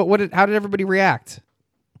crazy"? I mean, how did everybody react?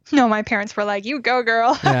 No, my parents were like, "You go,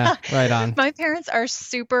 girl." Yeah, right on. My parents are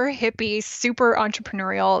super hippie, super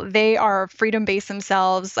entrepreneurial. They are freedom-based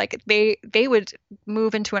themselves. Like they would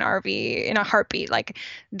move into an RV in a heartbeat. Like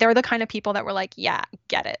they're the kind of people that were like, "Yeah,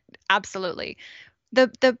 get it. Absolutely."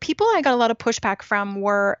 The people I got a lot of pushback from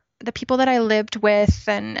were the people that I lived with,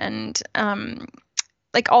 and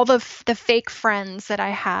like all the fake friends that I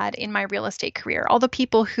had in my real estate career, all the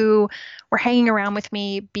people who were hanging around with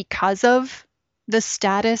me because of the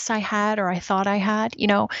status I had, or I thought I had,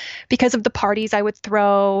 because of the parties I would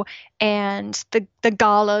throw and the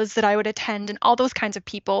galas that I would attend, and all those kinds of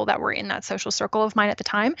people that were in that social circle of mine at the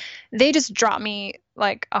time. They just dropped me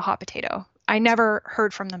like a hot potato. I never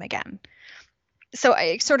heard from them again. So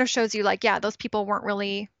it sort of shows you like, yeah, those people weren't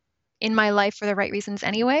really in my life for the right reasons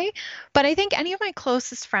anyway. But I think any of my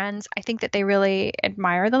closest friends, I think that they really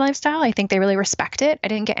admire the lifestyle. I think they really respect it. I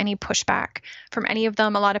didn't get any pushback from any of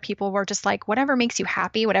them. A lot of people were just like, whatever makes you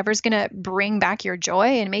happy, whatever's going to bring back your joy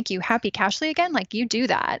and make you happy casually again, like you do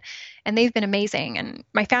that. And they've been amazing. And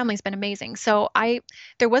my family's been amazing. So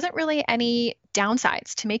there wasn't really any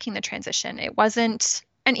downsides to making the transition. It wasn't.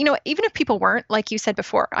 And, even if people weren't, like you said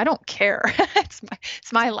before, I don't care.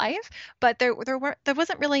 It's my life. But there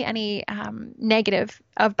wasn't really any negative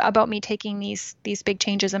about me taking these big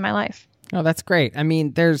changes in my life. Oh, that's great. I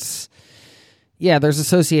mean, there's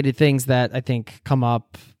associated things that I think come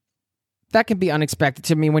up that can be unexpected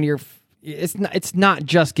to me when it's not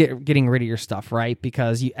just getting rid of your stuff, right?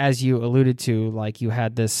 Because as you alluded to, like you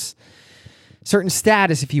had this certain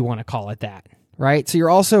status, if you want to call it that. Right? So you're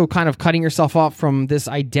also kind of cutting yourself off from this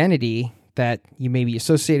identity that you maybe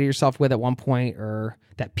associated yourself with at one point, or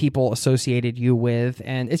that people associated you with.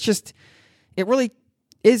 And it really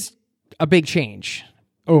is a big change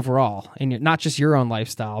overall in not just your own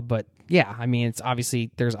lifestyle, but yeah, I mean, it's obviously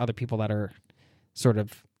there's other people that are sort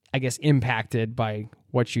of, I guess, impacted by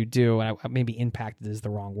what you do. And maybe impacted is the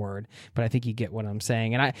wrong word, but I think you get what I'm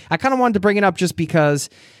saying. And I kind of wanted to bring it up just because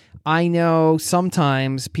I know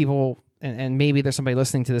sometimes people, and maybe there's somebody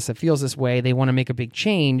listening to this that feels this way, they want to make a big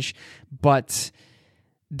change, but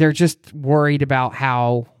they're just worried about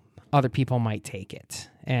how other people might take it.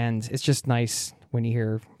 And it's just nice when you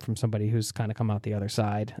hear from somebody who's kind of come out the other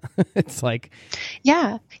side. It's like...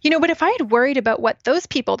 Yeah. But if I had worried about what those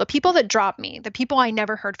people, the people that dropped me, the people I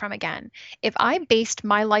never heard from again, if I based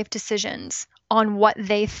my life decisions on what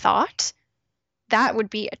they thought, that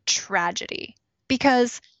would be a tragedy.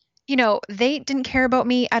 Because they didn't care about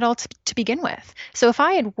me at all to begin with. So if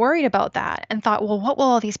I had worried about that and thought, well, what will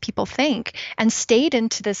all these people think, and stayed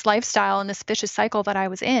into this lifestyle and this vicious cycle that I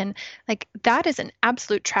was in, like that is an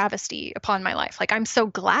absolute travesty upon my life. Like I'm so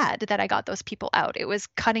glad that I got those people out. It was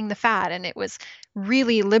cutting the fat, and it was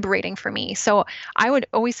really liberating for me. So I would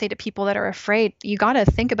always say to people that are afraid, you got to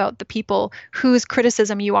think about the people whose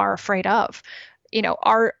criticism you are afraid of.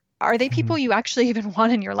 Are they people you actually even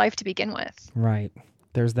want in your life to begin with? Right.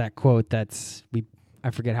 There's that quote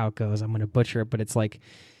I forget how it goes. I'm going to butcher it, but it's like,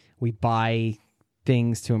 we buy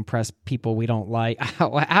things to impress people we don't like.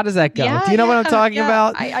 How does that go? Yeah, do you know what I'm talking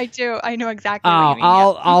about? I do. I know exactly what you mean.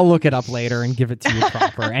 I'll look it up later and give it to you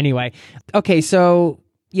proper. Anyway. Okay. So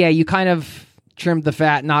yeah, you kind of trimmed the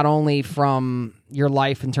fat, not only from your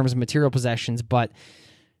life in terms of material possessions, but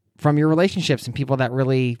from your relationships and people that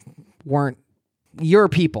really weren't your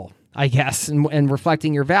people, I guess, and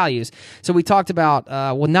reflecting your values. So we talked about,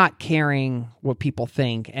 not caring what people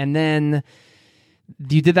think. And then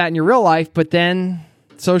you did that in your real life, but then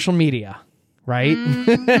social media, right?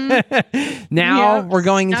 Mm-hmm. Now we're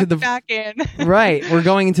going into back in. Right. We're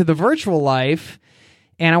going into the virtual life.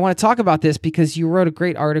 And I want to talk about this because you wrote a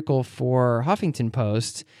great article for Huffington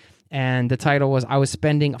Post. And the title was, "I was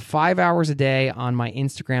spending 5 hours a day on my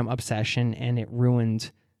Instagram obsession and it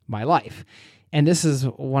ruined my life." And this is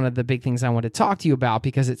one of the big things I want to talk to you about,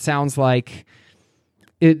 because it sounds like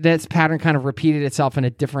that pattern kind of repeated itself in a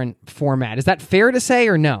different format. Is that fair to say,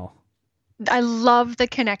 or no? I love the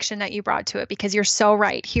connection that you brought to it because you're so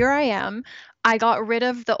right. Here I am. I got rid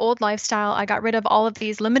of the old lifestyle. I got rid of all of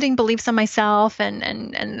these limiting beliefs on myself and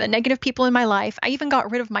the negative people in my life. I even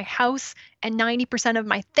got rid of my house and 90% of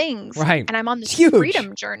my things. Right. And I'm on It's this huge.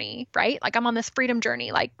 freedom journey, right? Like I'm on this freedom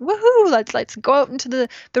journey, like woohoo, let's go out into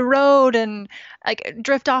the road and like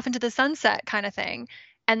drift off into the sunset kind of thing.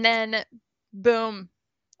 And then boom,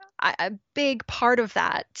 a big part of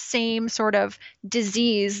that same sort of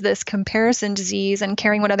disease, this comparison disease and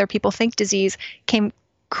caring what other people think disease, came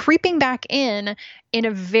creeping back in a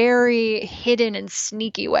very hidden and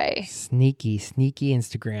sneaky way. Sneaky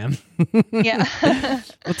Instagram. Yeah.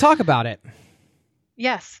 We'll talk about it.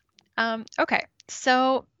 Yes. Okay.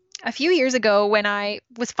 So a few years ago, when I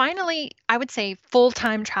was finally, I would say,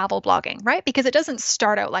 full-time travel blogging, right? Because it doesn't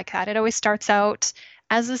start out like that. It always starts out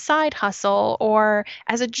as a side hustle or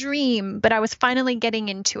as a dream, but I was finally getting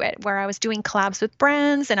into it where I was doing collabs with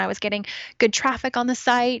brands and I was getting good traffic on the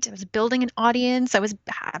site. I was building an audience.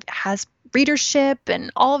 Has readership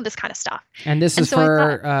and all of this kind of stuff. And this is so I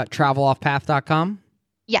for thought, traveloffpath.com?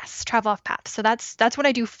 yes, Travel Off Path. So that's what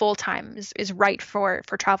I do full time is write for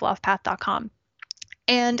traveloffpath.com.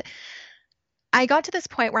 And I got to this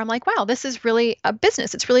point where I'm like, wow, this is really a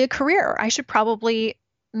business. It's really a career. I should probably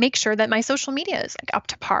make sure that my social media is like up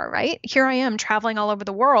to par, right? Here I am traveling all over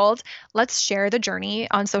the world. Let's share the journey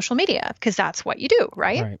on social media because that's what you do,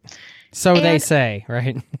 right? Right. So they say,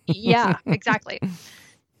 right? Yeah, exactly.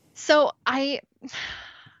 So I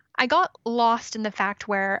got lost in the fact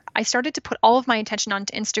where I started to put all of my attention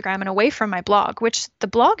onto Instagram and away from my blog, which the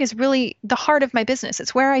blog is really the heart of my business.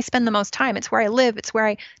 It's where I spend the most time. It's where I live. It's where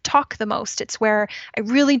I talk the most. It's where I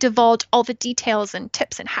really divulge all the details and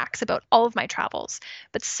tips and hacks about all of my travels.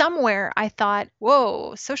 But somewhere I thought,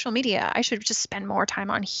 whoa, social media, I should just spend more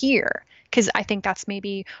time on here because I think that's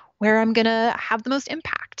maybe where I'm going to have the most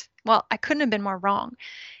impact. Well, I couldn't have been more wrong.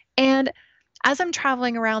 And as I'm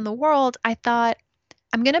traveling around the world, I thought,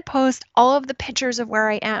 I'm going to post all of the pictures of where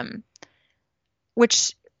I am,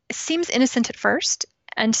 which seems innocent at first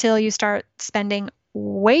until you start spending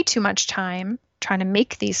way too much time trying to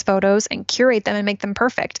make these photos and curate them and make them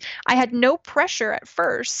perfect. I had no pressure at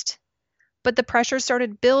first, but the pressure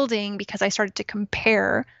started building because I started to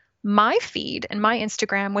compare my feed and my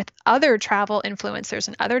Instagram with other travel influencers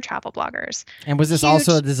and other travel bloggers. And was this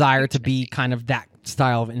also a desire to be kind of that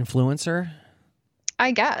style of influencer?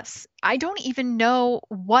 I guess. I don't even know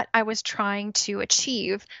what I was trying to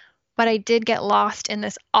achieve, but I did get lost in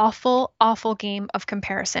this awful, awful game of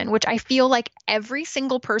comparison, which I feel like every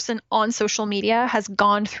single person on social media has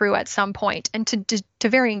gone through at some point and to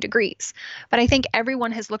varying degrees. But I think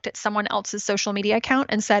everyone has looked at someone else's social media account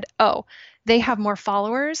and said, oh, they have more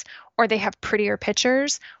followers, or they have prettier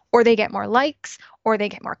pictures, or they get more likes, or they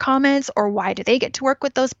get more comments, or why do they get to work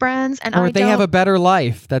with those brands? And or they have a better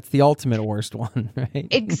life. That's the ultimate worst one, right?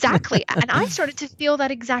 Exactly. And I started to feel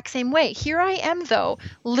that exact same way. Here I am, though,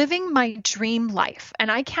 living my dream life.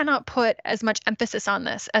 And I cannot put as much emphasis on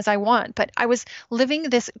this as I want, but I was living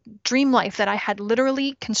this dream life that I had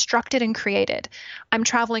literally constructed and created. I'm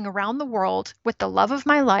traveling around the world with the love of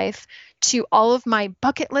my life to all of my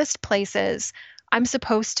bucket list places. I'm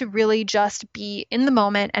supposed to really just be in the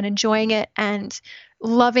moment and enjoying it and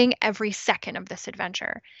loving every second of this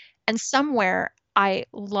adventure. And somewhere I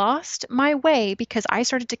lost my way because I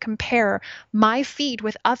started to compare my feed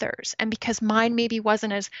with others. And because mine maybe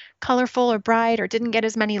wasn't as colorful or bright or didn't get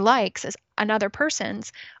as many likes as another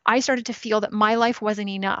person's, I started to feel that my life wasn't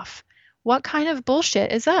enough. What kind of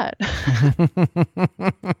bullshit is that?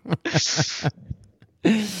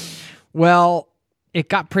 Well, it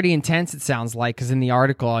got pretty intense, it sounds like, because in the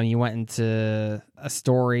article, and you went into a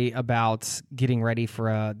story about getting ready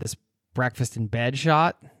for this breakfast in bed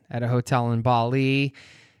shot at a hotel in Bali,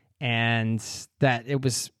 and that it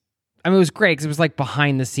was great because it was like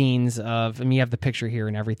behind the scenes of, you have the picture here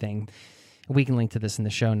and everything. We can link to this in the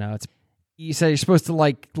show notes. You said you're supposed to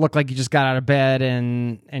like look like you just got out of bed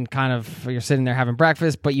and kind of you're sitting there having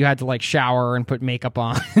breakfast, but you had to like shower and put makeup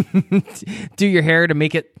on, do your hair to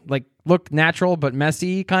make it like look natural but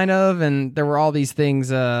messy kind of. And there were all these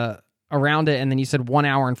things around it. And then you said 1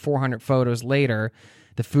 hour and 400 photos later,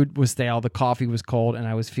 the food was stale, the coffee was cold, and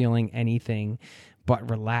I was feeling anything but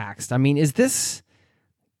relaxed. I mean, is this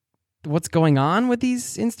what's going on with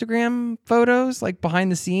these Instagram photos, like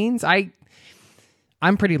behind the scenes?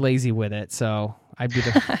 I'm pretty lazy with it, so I'd be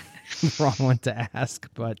the wrong one to ask.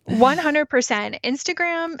 But 100%.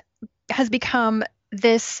 Instagram has become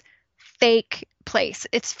this fake place.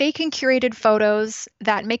 It's fake and curated photos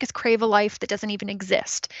that make us crave a life that doesn't even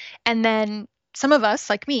exist. And then some of us,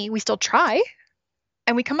 like me, we still try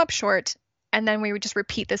and we come up short And then we would just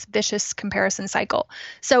repeat this vicious comparison cycle.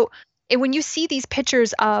 So when you see these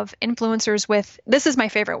pictures of influencers with, this is my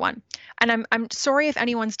favorite one. And I'm sorry if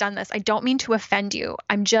anyone's done this. I don't mean to offend you.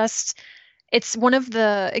 It's one of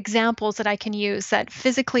the examples that I can use that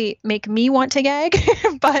physically make me want to gag,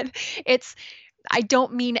 but I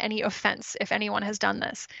don't mean any offense if anyone has done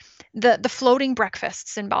this. The floating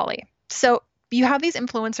breakfasts in Bali. So you have these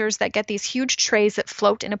influencers that get these huge trays that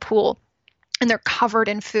float in a pool, and they're covered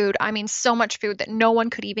in food. I mean, so much food that no one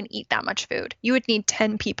could even eat that much food. You would need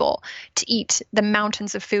 10 people to eat the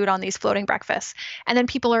mountains of food on these floating breakfasts. And then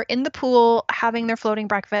people are in the pool having their floating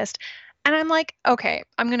breakfast. And I'm like, okay,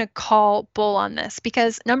 I'm going to call bull on this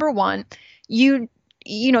because number one,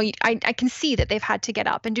 I can see that they've had to get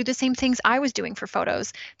up and do the same things I was doing for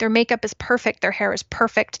photos. Their makeup is perfect. Their hair is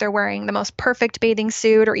perfect. They're wearing the most perfect bathing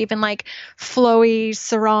suit or even like flowy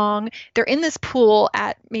sarong. They're in this pool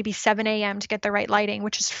at maybe 7 a.m. to get the right lighting,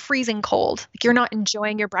 which is freezing cold. Like you're not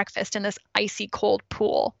enjoying your breakfast in this icy cold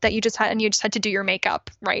pool that you just had to do your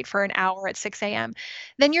makeup, right, for an hour at 6 a.m.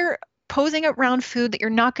 Then you're posing around food that you're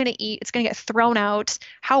not going to eat. It's going to get thrown out.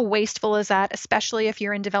 How wasteful is that, especially if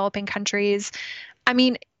you're in developing countries? I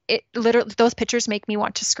mean, it literally, those pictures make me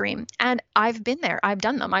want to scream. And I've been there. I've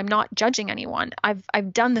done them. I'm not judging anyone.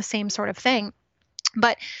 I've done the same sort of thing.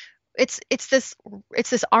 But it's this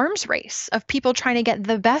arms race of people trying to get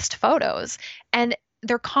the best photos, and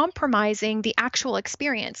they're compromising the actual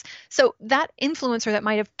experience. So that influencer that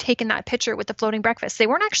might have taken that picture with the floating breakfast, they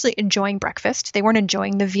weren't actually enjoying breakfast. They weren't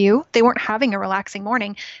enjoying the view. They weren't having a relaxing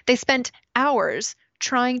morning. They spent hours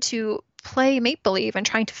trying to play make-believe and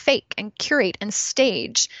trying to fake and curate and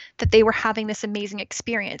stage that they were having this amazing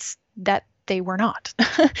experience that they were not.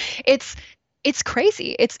 It's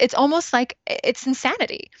crazy. It's almost like it's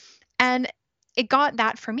insanity. And it got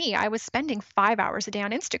that for me. I was spending 5 hours a day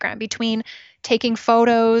on Instagram between taking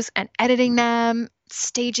photos and editing them,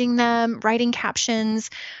 staging them, writing captions,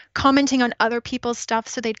 commenting on other people's stuff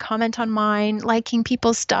so they'd comment on mine, liking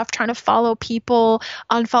people's stuff, trying to follow people,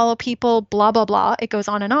 unfollow people, blah, blah, blah. It goes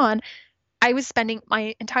on and on. I was spending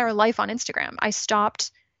my entire life on Instagram. I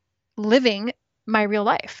stopped living my real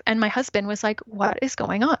life. And my husband was like, what is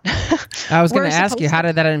going on? I was going to ask you, how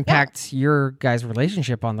did that impact your guys'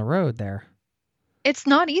 relationship on the road there? It's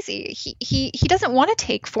not easy. He doesn't want to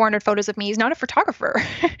take 400 photos of me. He's not a photographer,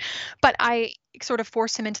 but I sort of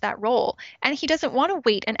forced him into that role. And he doesn't want to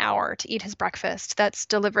wait an hour to eat his breakfast that's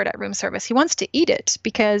delivered at room service. He wants to eat it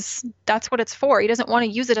because that's what it's for. He doesn't want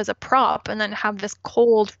to use it as a prop and then have this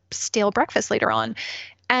cold, stale breakfast later on.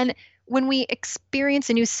 And when we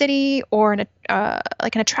experience a new city or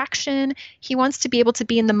like an attraction, he wants to be able to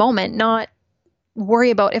be in the moment, not worry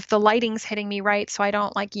about if the lighting's hitting me right so I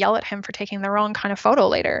don't like yell at him for taking the wrong kind of photo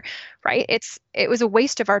later, right? It was a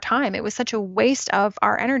waste of our time. It was such a waste of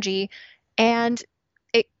our energy, and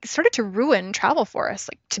it started to ruin travel for us,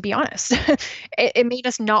 like, to be honest. It made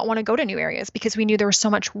us not want to go to new areas because we knew there was so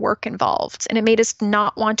much work involved, and it made us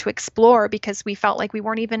not want to explore because we felt like we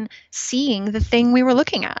weren't even seeing the thing we were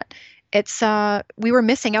looking at. We were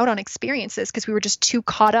missing out on experiences because we were just too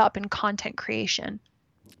caught up in content creation.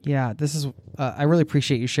 Yeah, this is. I really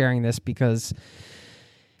appreciate you sharing this because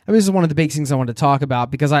this is one of the big things I wanted to talk about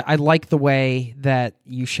because I like the way that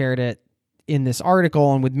you shared it in this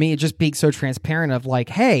article, and with me, it just being so transparent of like,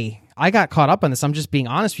 hey, I got caught up on this. I'm just being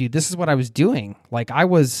honest with you. This is what I was doing. Like I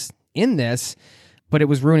was in this, but it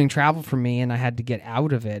was ruining travel for me, and I had to get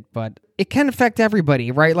out of it. But it can affect everybody,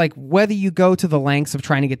 right? Like whether you go to the lengths of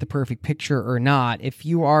trying to get the perfect picture or not, if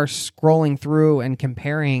you are scrolling through and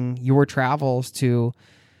comparing your travels to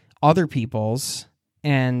other people's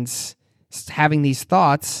and having these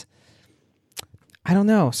thoughts, I don't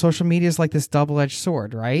know. Social media is like this double-edged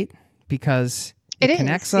sword, right? Because it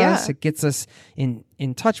connects us. It gets us in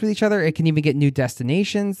touch with each other. It can even get new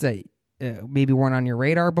destinations that maybe weren't on your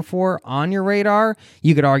radar before on your radar.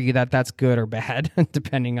 You could argue that that's good or bad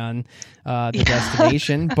depending on the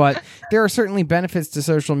destination. But there are certainly benefits to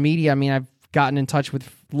social media. I mean, I've gotten in touch with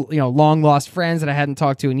long lost friends that I hadn't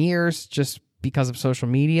talked to in years just because of social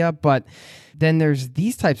media. But then there's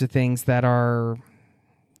these types of things that are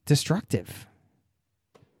destructive.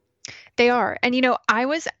 They are. And,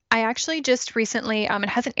 I actually just recently, it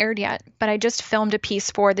hasn't aired yet, but I just filmed a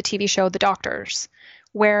piece for the TV show, The Doctors,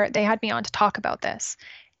 where they had me on to talk about this.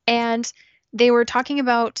 And they were talking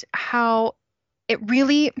about how,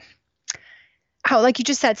 like you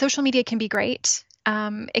just said, social media can be great.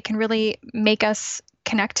 It can really make us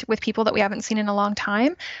connect with people that we haven't seen in a long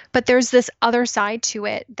time. But there's this other side to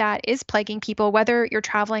it that is plaguing people, whether you're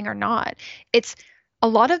traveling or not. It's a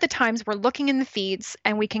lot of the times we're looking in the feeds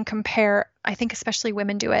and we can compare, I think especially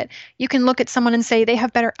women do it. You can look at someone and say, they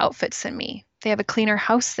have better outfits than me. They have a cleaner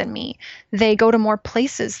house than me. They go to more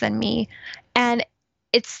places than me. And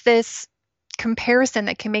it's this comparison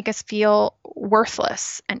that can make us feel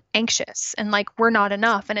worthless and anxious and like we're not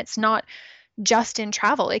enough. And it's not just in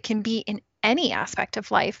travel. It can be in any aspect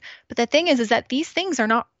of life. But the thing is that these things are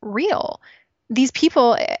not real. These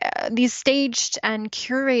people, these staged and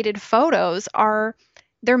curated photos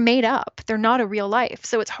they're made up. They're not a real life.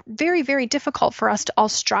 So it's very, very difficult for us to all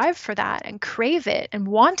strive for that and crave it and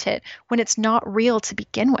want it when it's not real to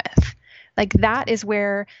begin with. Like that is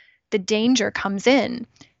where the danger comes in.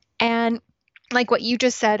 And like what you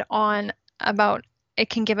just said on about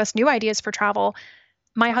it can give us new ideas for travel.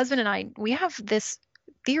 My husband and I, we have this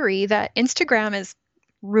theory that Instagram is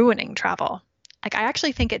ruining travel. Like I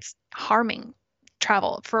actually think it's harming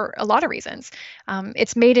travel for a lot of reasons.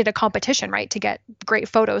 It's made it a competition, right, to get great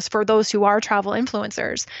photos for those who are travel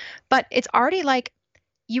influencers. But it's already like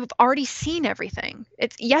you've already seen everything.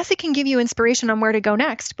 Yes, it can give you inspiration on where to go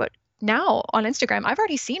next, but now on Instagram, I've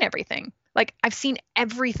already seen everything. Like I've seen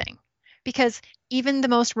everything because even the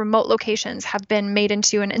most remote locations have been made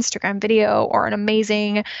into an Instagram video or an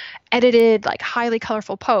amazing edited, like highly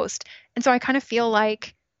colorful post. And so I kind of feel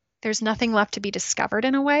like there's nothing left to be discovered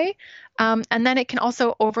in a way. And then it can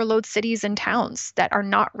also overload cities and towns that are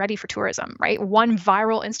not ready for tourism, right? One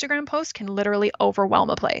viral Instagram post can literally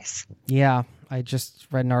overwhelm a place. Yeah, I just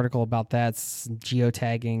read an article about that.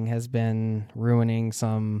 Geotagging has been ruining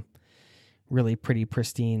some really pretty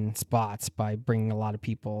pristine spots by bringing a lot of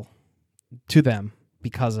people to them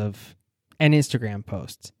because of an Instagram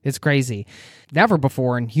post. It's crazy. Never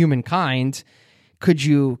before in humankind could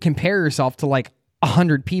you compare yourself to like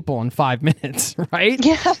 100 people in 5 minutes, right?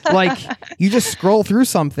 Yeah. Like you just scroll through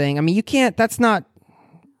something. I mean, you can't do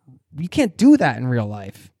that in real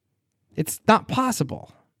life. It's not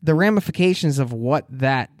possible. The ramifications of what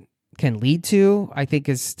that can lead to, I think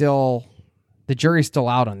the jury's still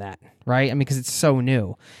out on that, right? I mean, because it's so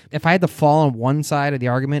new. If I had to fall on one side of the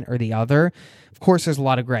argument or the other, of course there's a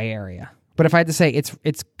lot of gray area. But if I had to say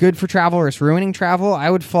it's good for travel or it's ruining travel,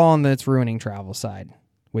 I would fall on the it's ruining travel side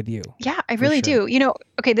with you. Yeah, I really do.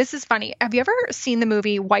 Okay, this is funny. Have you ever seen the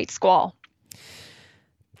movie White Squall?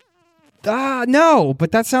 No,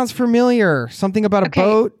 but that sounds familiar. Something about a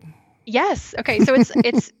boat. Yes. Okay. So it's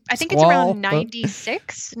I think it's around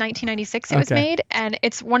 1996 it was made, and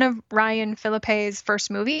it's one of Ryan Phillippe's first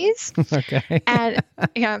movies. Okay. And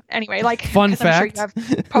yeah, anyway, like fun fact. I'm sure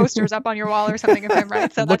you have posters up on your wall or something if I'm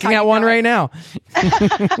right. So looking at one right now.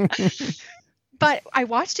 But I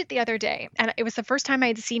watched it the other day, and it was the first time I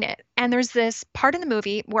had seen it. And there's this part in the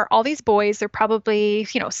movie where all these boys, they're probably,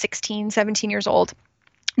 16, 17 years old.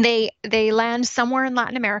 They land somewhere in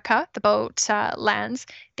Latin America. The boat lands.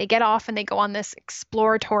 They get off and they go on this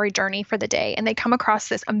exploratory journey for the day. And they come across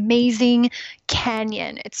this amazing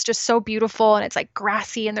canyon. It's just so beautiful, and it's like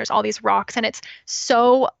grassy, and there's all these rocks, and it's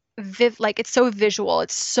so it's so visual.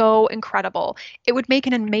 It's so incredible. It would make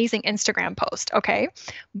an amazing Instagram post. Okay.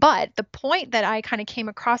 But the point that I kind of came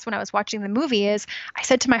across when I was watching the movie is I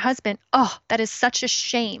said to my husband, oh, that is such a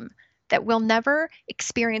shame that we'll never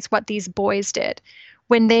experience what these boys did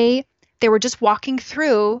when they were just walking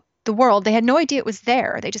through the world. They had no idea it was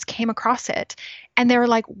there. They just came across it. And they were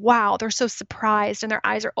like, wow, they're so surprised, and their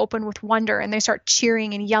eyes are open with wonder, and they start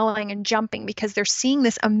cheering and yelling and jumping because they're seeing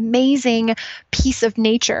this amazing piece of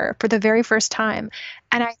nature for the very first time.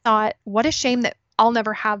 And I thought, what a shame that I'll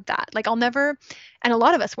never have that. Like I'll never, and a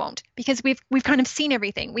lot of us won't, because we've kind of seen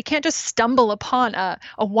everything. We can't just stumble upon a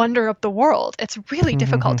wonder of the world. It's really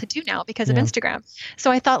difficult to do now because of Instagram.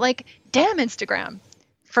 So I thought, like, damn Instagram.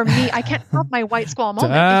 For me, I can't have my White Squall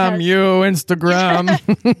moment. Damn you, Instagram.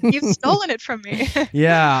 You've stolen it from me.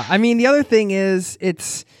 Yeah. I mean, the other thing is,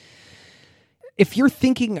 if you're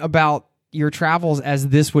thinking about your travels as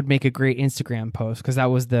this would make a great Instagram post, because that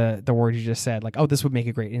was the word you just said, like, oh, this would make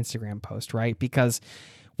a great Instagram post, right? Because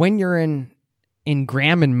when you're in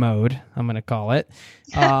Grammin mode, I'm going to call it,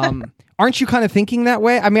 aren't you kind of thinking that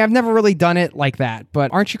way? I mean, I've never really done it like that,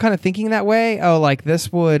 but aren't you kind of thinking that way? Oh, like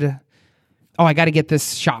this would... Oh, I got to get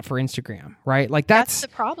this shot for Instagram, right? Like that's the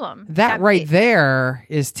problem. That right there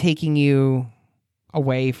is taking you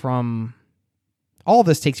away from all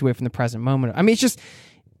this. Takes you away from the present moment. I mean, it's just,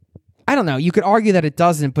 I don't know. You could argue that it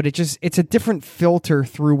doesn't, but it's a different filter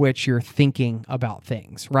through which you're thinking about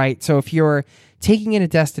things, right? So if you're taking in a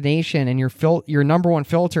destination and your number one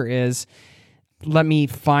filter is, let me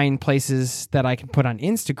find places that I can put on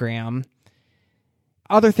Instagram,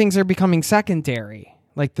 other things are becoming secondary.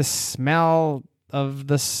 Like the smell of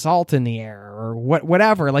the salt in the air or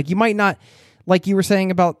whatever. Like you might not, like you were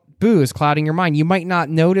saying about booze clouding your mind, you might not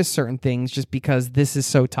notice certain things just because this is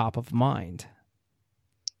so top of mind.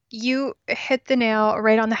 You hit the nail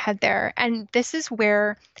right on the head there. And this is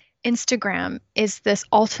where Instagram is this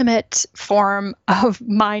ultimate form of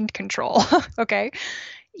mind control. Okay.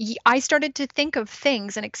 I started to think of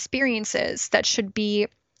things and experiences that should be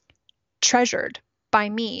treasured by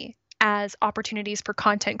me as opportunities for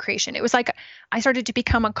content creation. It was like I started to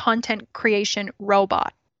become a content creation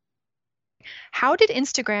robot. How did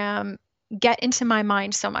Instagram get into my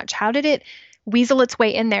mind so much? How did it weasel its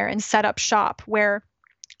way in there and set up shop where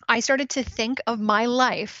I started to think of my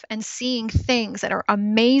life and seeing things that are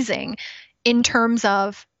amazing in terms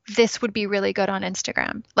of this would be really good on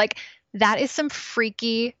Instagram? Like, that is some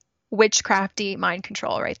freaky, witchcrafty mind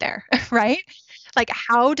control right there, right? Like,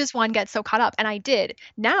 how does one get so caught up? And I did.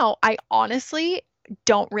 Now, I honestly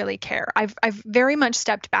don't really care. I've very much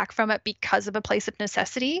stepped back from it because of a place of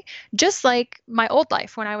necessity, just like my old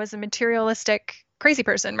life when I was a materialistic crazy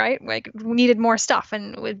person, right? Like, needed more stuff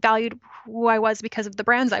and valued who I was because of the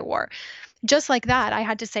brands I wore. Just like that, I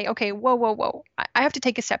had to say, okay, whoa. I have to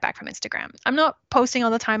take a step back from Instagram. I'm not posting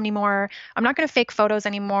all the time anymore. I'm not going to fake photos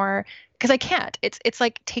anymore because I can't. It's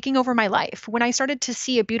like taking over my life. When I started to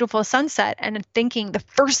see a beautiful sunset and thinking, the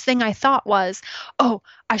first thing I thought was, oh,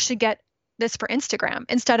 I should get this for Instagram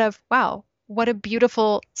instead of, wow, what a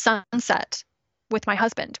beautiful sunset with my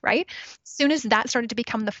husband, right? As soon as that started to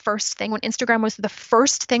become the first thing, when Instagram was the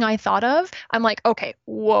first thing I thought of, I'm like, okay,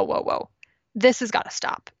 whoa. This has got to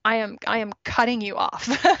stop. I am cutting you off.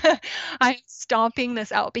 I'm stomping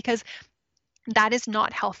this out because that is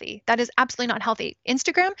not healthy. That is absolutely not healthy.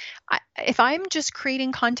 Instagram, if I'm just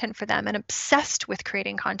creating content for them and obsessed with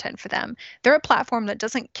creating content for them, they're a platform that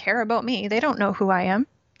doesn't care about me. They don't know who I am.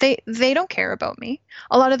 They don't care about me.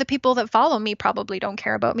 A lot of the people that follow me probably don't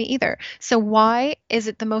care about me either. So why is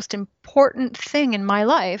it the most important thing in my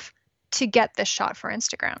life to get this shot for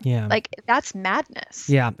Instagram? Yeah. Like, that's madness.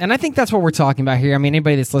 Yeah. And I think that's what we're talking about here. I mean,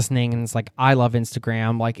 anybody that's listening and it's like, I love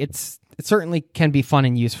Instagram, like it certainly can be fun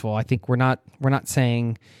and useful. I think we're not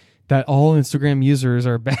saying that all Instagram users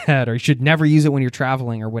are bad or you should never use it when you're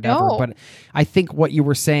traveling or whatever. No. But I think what you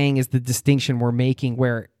were saying is the distinction we're making,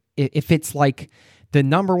 where if it's like the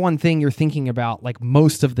number one thing you're thinking about, like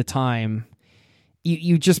most of the time,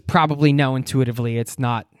 you just probably know intuitively it's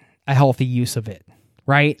not a healthy use of it,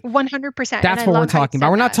 right? 100%. That's what we're talking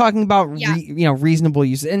about. We're not talking about reasonable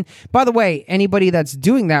use. And by the way, anybody that's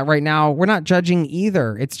doing that right now, we're not judging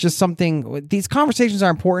either. It's just something. These conversations are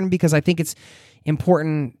important because I think it's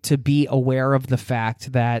important to be aware of the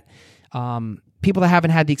fact that people that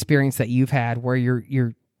haven't had the experience that you've had, where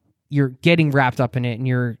you're getting wrapped up in it and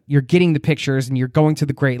you're getting the pictures and you're going to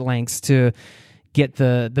the great lengths to get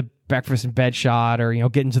the breakfast in bed shot, or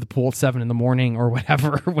get into the pool at 7 a.m. or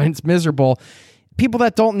whatever when it's miserable. People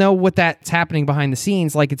that don't know what that's happening behind the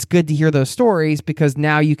scenes, like, it's good to hear those stories because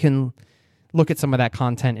now you can look at some of that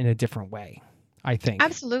content in a different way, I think.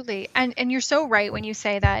 Absolutely. And you're so right when you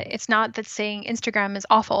say that it's not that saying Instagram is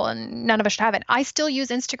awful and none of us should have it. I still use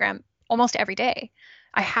Instagram almost every day.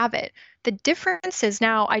 I have it. The difference is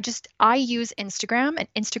now I use Instagram and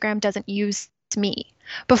Instagram doesn't use me.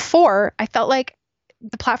 Before, I felt like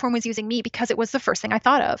the platform was using me because it was the first thing I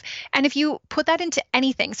thought of. And if you put that into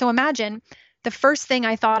anything, so imagine the first thing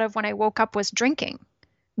I thought of when I woke up was drinking.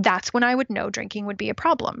 That's when I would know drinking would be a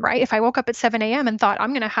problem, right? If I woke up at 7 a.m. and thought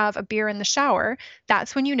I'm going to have a beer in the shower,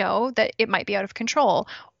 that's when you know that it might be out of control.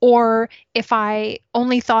 Or if I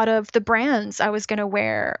only thought of the brands I was going to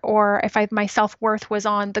wear, or if my self-worth was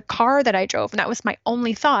on the car that I drove, and that was my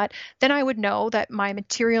only thought, then I would know that my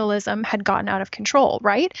materialism had gotten out of control,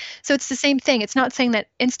 right? So it's the same thing. It's not saying that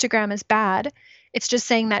Instagram is bad. It's just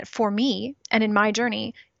saying that for me and in my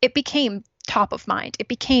journey, it became top of mind. It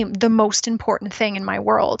became the most important thing in my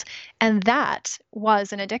world. And that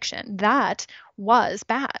was an addiction. That was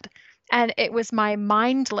bad. And it was my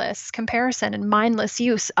mindless comparison and mindless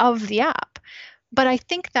use of the app. But I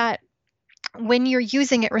think that when you're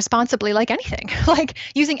using it responsibly, like anything, like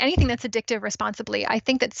using anything that's addictive responsibly, I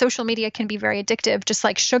think that social media can be very addictive, just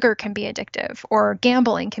like sugar can be addictive or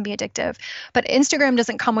gambling can be addictive. But Instagram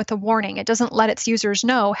doesn't come with a warning. It doesn't let its users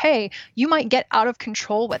know, hey, you might get out of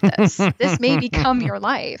control with this. This may become your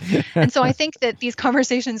life. And so I think that these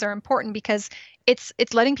conversations are important because it's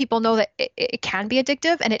letting people know that it can be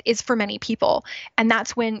addictive, and it is for many people. And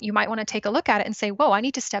that's when you might want to take a look at it and say, whoa, I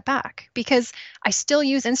need to step back, because I still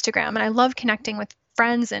use Instagram and I love connecting with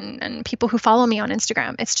friends and people who follow me on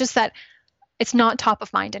Instagram. It's just that it's not top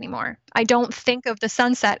of mind anymore. I don't think of the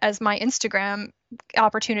sunset as my Instagram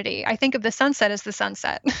opportunity. I think of the sunset as the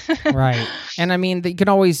sunset. Right. And I mean, you can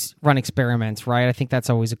always run experiments, right? I think that's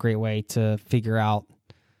always a great way to figure out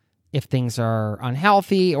if things are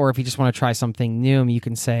unhealthy or if you just want to try something new. I mean, you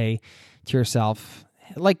can say to yourself,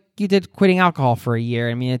 like you did quitting alcohol for a year.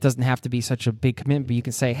 I mean, it doesn't have to be such a big commitment, but you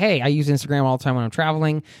can say, hey, I use Instagram all the time when I'm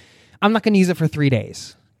traveling. I'm not going to use it for 3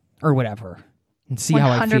 days or whatever and see 100%.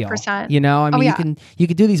 How I feel. You know, I mean, you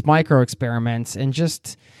can do these micro experiments and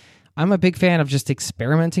just, I'm a big fan of just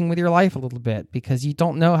experimenting with your life a little bit because you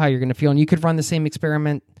don't know how you're going to feel. And you could run the same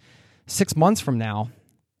experiment 6 months from now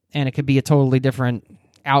and it could be a totally different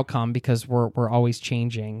outcome because we're always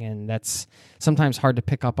changing. And that's sometimes hard to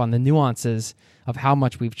pick up on the nuances of how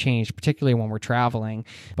much we've changed, particularly when we're traveling.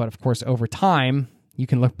 But of course, over time, you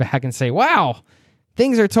can look back and say, wow,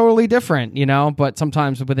 things are totally different, you know, but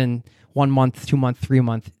sometimes within 1 month, 2 month, 3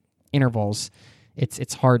 month intervals,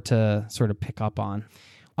 it's hard to sort of pick up on.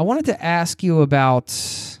 I wanted to ask you about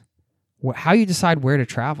how you decide where to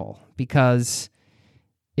travel because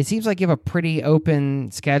it seems like you have a pretty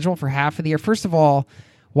open schedule for half of the year. First of all,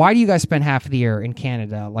 why do you guys spend half of the year in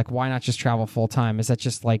Canada? Like, why not just travel full time? Is that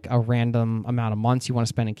just like a random amount of months you want to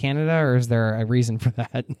spend in Canada, or is there a reason for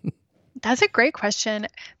that? That's a great question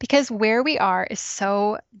because where we are is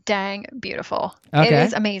so dang beautiful. Okay. It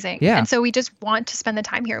is amazing. Yeah. And so we just want to spend the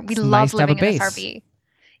time here. We It's love nice to have a living in this base. RV.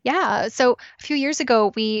 Yeah. So a few years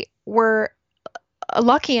ago, we were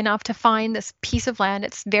lucky enough to find this piece of land.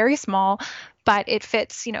 It's very small, but it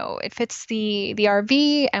fits, it fits the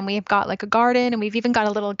RV, and we've got like a garden, and we've even got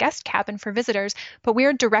a little guest cabin for visitors, but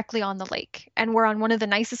we're directly on the lake, and we're on one of the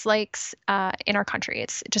nicest lakes in our country.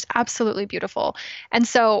 It's just absolutely beautiful. And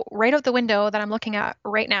so right out the window that I'm looking at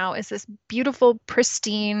right now is this beautiful,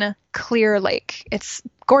 pristine, clear lake. It's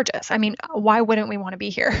gorgeous. I mean, why wouldn't we want to be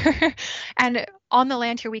here? And on the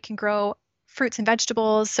land here, we can grow fruits and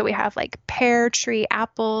vegetables. So we have like pear tree,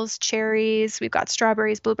 apples, cherries. We've got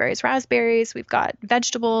strawberries, blueberries, raspberries. We've got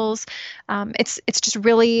vegetables. It's just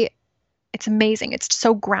really, it's amazing. It's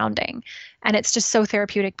so grounding, and it's just so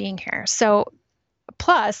therapeutic being here. So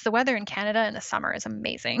plus the weather in Canada in the summer is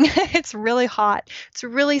amazing. It's really hot. It's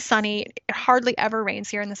really sunny. It hardly ever rains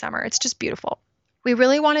here in the summer. It's just beautiful. We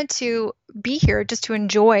really wanted to be here just to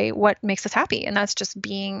enjoy what makes us happy, and that's just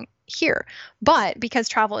being here. But because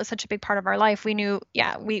travel is such a big part of our life, we knew,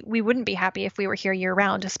 we wouldn't be happy if we were here year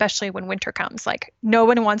round, especially when winter comes. Like, no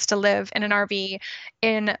one wants to live in an RV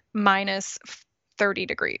in minus 30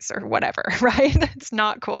 degrees or whatever, right? It's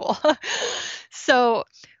not cool. So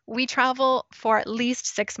we travel for at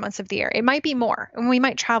least 6 months of the year. It might be more. And we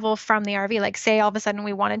might travel from the RV. Like, say all of a sudden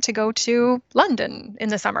we wanted to go to London in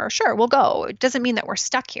the summer. Sure, we'll go. It doesn't mean that we're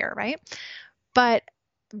stuck here, right? But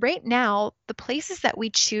right now, the places that we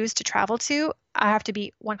choose to travel to, I have to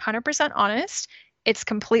be 100% honest, it's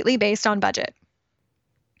completely based on budget.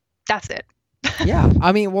 That's it. Yeah.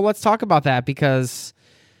 I mean, well, let's talk about that because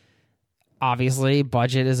obviously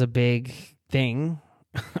budget is a big thing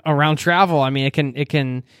around travel. I mean, it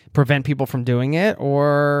can prevent people from doing it,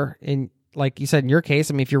 or like you said, in your case,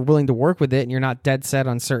 I mean, if you're willing to work with it and you're not dead set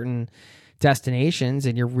on certain destinations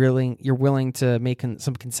and you're willing to make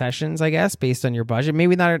some concessions, I guess, based on your budget.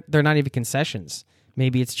 Maybe they're not even concessions.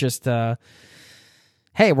 Maybe it's just, hey,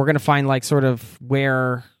 we're going to find like sort of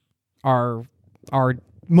where our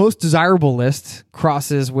most desirable list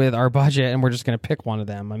crosses with our budget, and we're just going to pick one of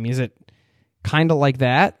them. I mean, is it kind of like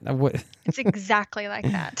that? It's exactly like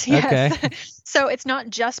that. Yes. Okay. So it's not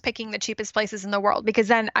just picking the cheapest places in the world, because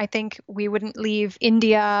then I think we wouldn't leave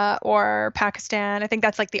India or Pakistan. I think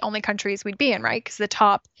that's like the only countries we'd be in, right? Because the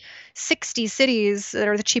top 60 cities that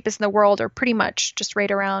are the cheapest in the world are pretty much just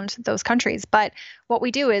right around those countries. But what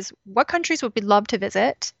we do is, what countries would we love to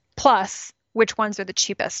visit, plus which ones are the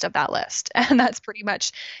cheapest of that list? And that's pretty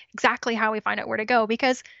much exactly how we find out where to go.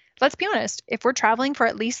 Because let's be honest, if we're traveling for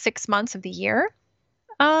at least 6 months of the year,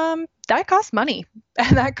 that costs money,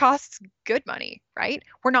 and that costs good money, right?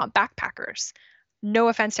 We're not backpackers. No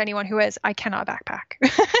offense to anyone who is. I cannot backpack.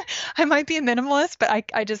 I might be a minimalist, but I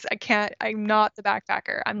can't. I'm not the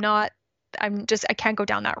backpacker. I can't go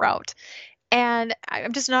down that route. And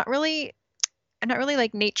I'm not really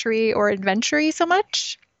like naturey or adventure-y so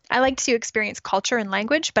much. I like to experience culture and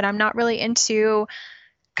language, but I'm not really into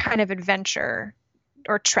kind of adventure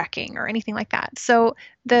or trekking or anything like that. So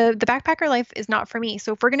the backpacker life is not for me.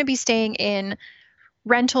 So if we're going to be staying in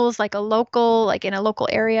rentals, like in a local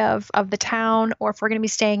area of the town, or if we're going to be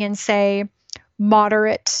staying in, say,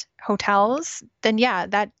 moderate hotels, then yeah,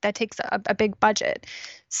 that takes a big budget.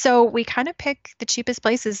 So we kind of pick the cheapest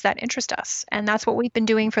places that interest us, and that's what we've been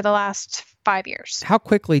doing for the last 5 years. How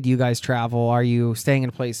quickly do you guys travel? Are you staying in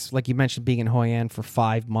a place, like you mentioned, being in Hoi An for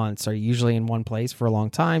 5 months? Are you usually in one place for a long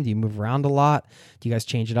time? Do you move around a lot? Do you guys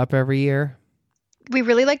change it up every year? We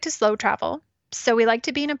really like to slow travel. So we like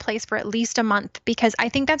to be in a place for at least a month because I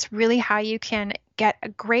think that's really how you can get a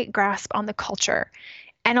great grasp on the culture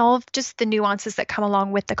and all of just the nuances that come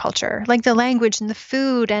along with the culture, like the language and the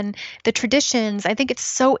food and the traditions. I think it's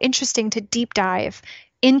so interesting to deep dive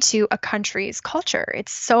into a country's culture.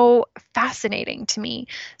 It's so fascinating to me.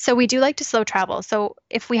 So we do like to slow travel. So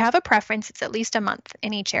if we have a preference, it's at least a month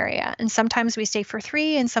in each area. And sometimes we stay for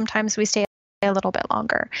 3 and sometimes we stay a little bit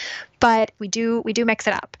longer, but we do mix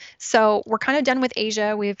it up. So we're kind of done with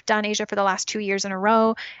Asia. We've done Asia for the last 2 years in a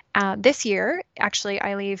row. This year, actually,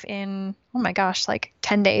 I leave in, oh my gosh, like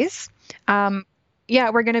 10 days.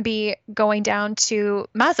 Yeah, we're going to be going down to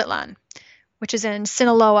Mazatlan, which is in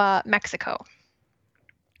Sinaloa, Mexico.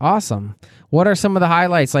 Awesome. What are some of the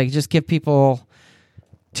highlights? Like, just give people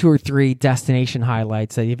 2 or 3 destination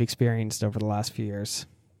highlights that you've experienced over the last few years.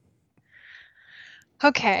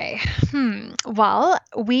 Okay. Well,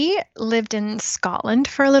 we lived in Scotland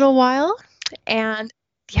for a little while, and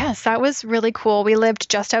yes, that was really cool. We lived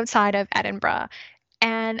just outside of Edinburgh,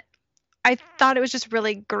 and I thought it was just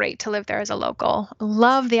really great to live there as a local.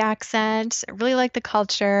 Love the accent. I really like the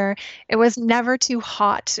culture. It was never too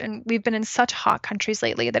hot, and we've been in such hot countries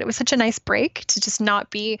lately that it was such a nice break to just not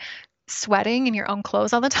be sweating in your own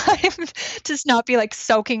clothes all the time, just not be like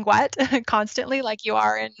soaking wet constantly like you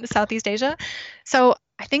are in Southeast Asia. So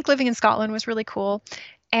I think living in Scotland was really cool.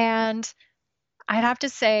 And I'd have to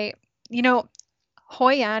say,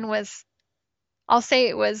 Hoi An I'll say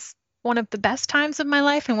it was one of the best times of my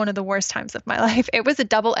life and one of the worst times of my life. It was a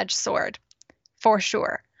double-edged sword, for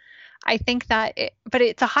sure. I think but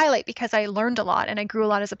it's a highlight because I learned a lot and I grew a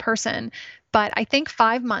lot as a person. But I think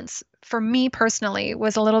 5 months for me personally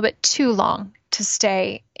was a little bit too long to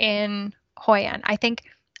stay in Hoi An. I think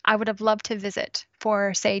I would have loved to visit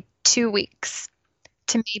for, say, 2 weeks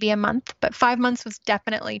to maybe a month, but 5 months was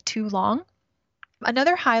definitely too long.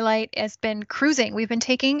 Another highlight has been cruising. We've been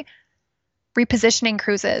taking repositioning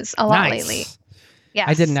cruises a lot lately. Yes.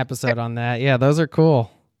 I did an episode on that. Yeah, those are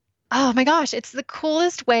cool. Oh my gosh, it's the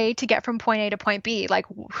coolest way to get from point A to point B. Like,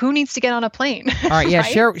 who needs to get on a plane? All right, yeah,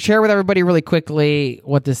 right? share with everybody really quickly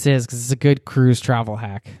what this is, because it's a good cruise travel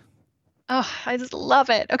hack. Oh, I just love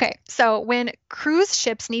it. Okay, so when cruise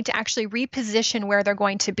ships need to actually reposition where they're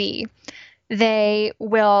going to be, they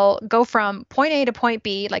will go from point A to point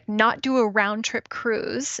B, like not do a round trip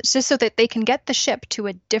cruise, just so that they can get the ship to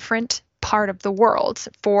a different part of the world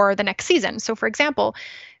for the next season. So for example,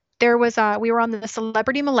 we were on the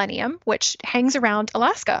Celebrity Millennium, which hangs around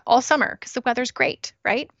Alaska all summer because the weather's great,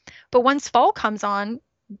 right? But once fall comes on,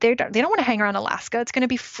 they don't want to hang around Alaska. It's going to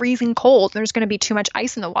be freezing cold. There's going to be too much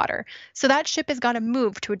ice in the water. So that ship has got to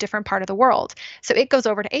move to a different part of the world. So it goes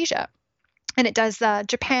over to Asia, and it does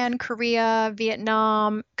Japan, Korea,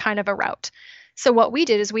 Vietnam kind of a route. So what we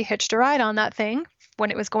did is we hitched a ride on that thing when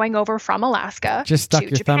it was going over from Alaska. Just stuck to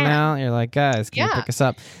your Japan. thumb out. You're like, guys, can you pick us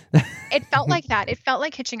up? It felt like that. It felt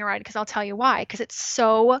like hitching a ride because I'll tell you why. Because it's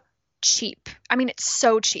so cheap. I mean, it's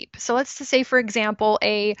so cheap. So let's just say, for example,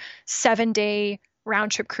 a 7-day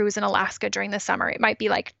round trip cruise in Alaska during the summer. It might be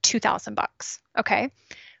like $2,000. Okay.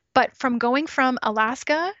 But from going from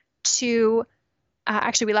Alaska to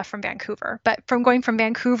actually, we left from Vancouver, but from going from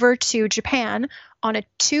Vancouver to Japan on a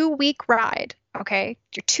 2-week ride, okay,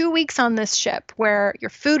 you're 2 weeks on this ship where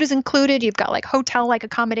your food is included. You've got like hotel-like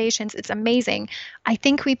accommodations. It's amazing. I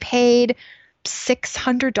think we paid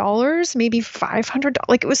 $600, maybe $500.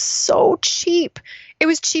 Like, it was so cheap. It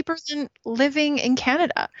was cheaper than living in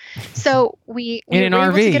Canada. So we were able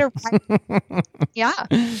RV. to get a ride. Yeah,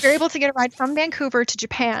 we were able to get a ride from Vancouver to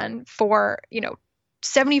Japan for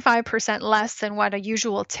 75% less than what a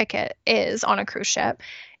usual ticket is on a cruise ship.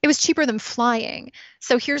 It was cheaper than flying.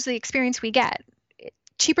 So here's the experience we get.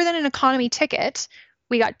 Cheaper than an economy ticket.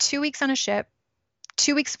 We got 2 weeks on a ship,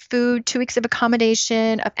 2 weeks of food, 2 weeks of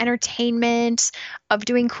accommodation, of entertainment, of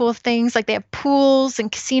doing cool things. Like, they have pools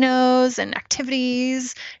and casinos and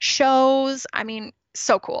activities, shows. I mean,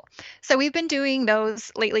 so cool. So we've been doing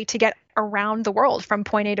those lately to get around the world from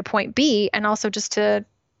point A to point B, and also just to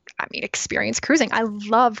experience cruising. I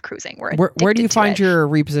love cruising. Where do you find your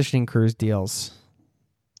repositioning cruise deals?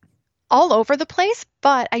 All over the place,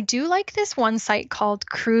 but I do like this one site called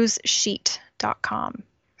cruisesheet.com.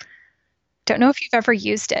 Don't know if you've ever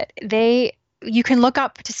used it. They you can look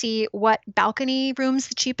up to see what balcony room's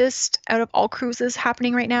the cheapest out of all cruises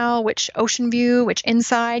happening right now, which ocean view, which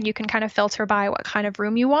inside. You can kind of filter by what kind of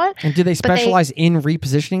room you want. And do they specialize in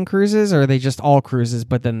repositioning cruises, or are they just all cruises,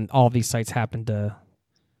 but then all these sites happen to...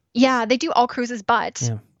 Yeah, they do all cruises, but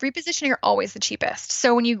repositioning are always the cheapest.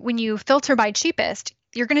 So when you filter by cheapest,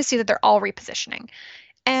 you're going to see that they're all repositioning.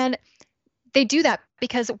 And they do that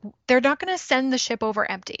because they're not going to send the ship over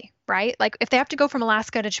empty, right? Like if they have to go from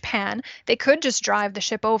Alaska to Japan, they could just drive the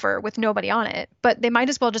ship over with nobody on it, but they might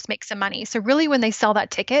as well just make some money. So really when they sell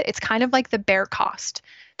that ticket, it's kind of like the bare cost.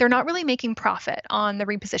 They're not really making profit on the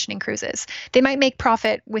repositioning cruises. They might make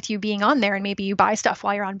profit with you being on there and maybe you buy stuff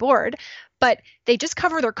while you're on board, but they just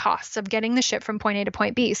cover their costs of getting the ship from point A to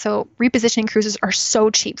point B. So repositioning cruises are so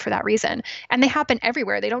cheap for that reason. And they happen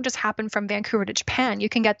everywhere. They don't just happen from Vancouver to Japan. You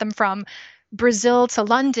can get them from Brazil to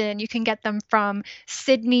London. You can get them from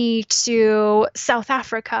Sydney to South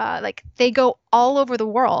Africa. Like they go all over the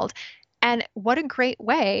world. And what a great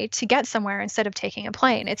way to get somewhere instead of taking a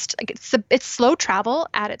plane. It's slow travel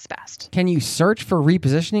at its best. Can you search for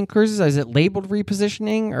repositioning cruises? Is it labeled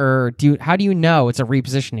repositioning, or how do you know it's a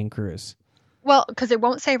repositioning cruise? Well, because it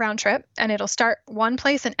won't say round trip, and it'll start one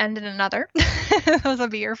place and end in another. Those will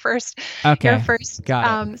be your first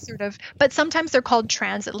sort of. But sometimes they're called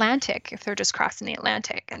transatlantic if they're just crossing the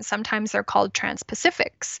Atlantic, and sometimes they're called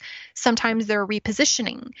transpacifics. Sometimes they're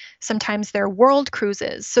repositioning. Sometimes they're world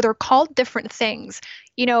cruises. So they're called different things.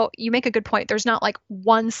 You know, you make a good point. There's not like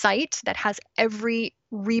one site that has every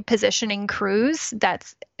repositioning cruise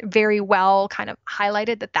that's very well kind of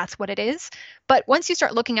highlighted that that's what it is. But once you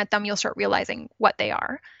start looking at them, you'll start realizing what they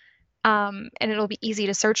are. And it'll be easy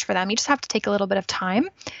to search for them. You just have to take a little bit of time,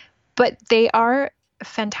 but they are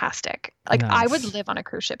fantastic. Like nice. I would live on a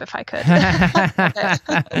cruise ship if I could.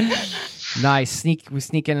 Nice. We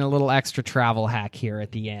sneak in a little extra travel hack here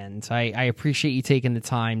at the end. I appreciate you taking the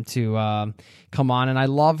time to come on. And I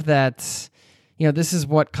love that, you know, this is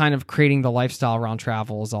what kind of creating the lifestyle around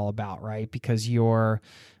travel is all about, right? Because you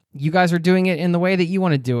guys are doing it in the way that you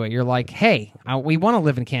want to do it. You're like, hey, we want to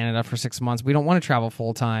live in Canada for 6 months. We don't want to travel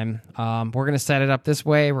full time. We're going to set it up this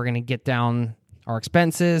way. We're going to get down our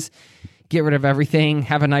expenses, get rid of everything,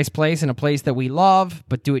 have a nice place in a place that we love,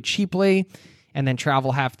 but do it cheaply, and then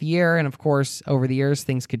travel half the year. And of course, over the years,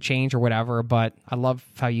 things could change or whatever. But I love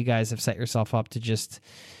how you guys have set yourself up to just,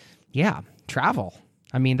 travel.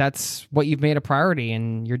 I mean, that's what you've made a priority,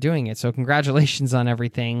 and you're doing it. So congratulations on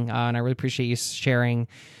everything. And I really appreciate you sharing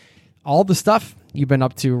all the stuff you've been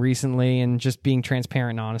up to recently and just being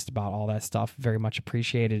transparent and honest about all that stuff. Very much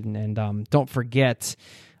appreciated. And don't forget,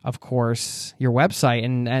 of course, your website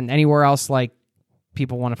and anywhere else like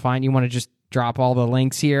people want to find you. Want to just drop all the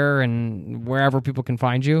links here and wherever people can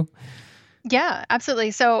find you? Yeah,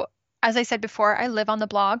 absolutely. So as I said before, I live on the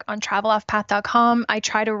blog on traveloffpath.com. I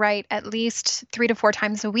try to write at least 3 to 4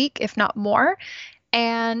 times a week, if not more.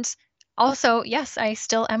 And also, yes, I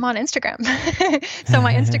still am on Instagram. So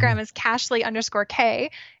my Instagram is Cashly_K.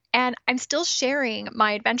 And I'm still sharing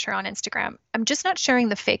my adventure on Instagram. I'm just not sharing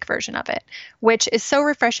the fake version of it, which is so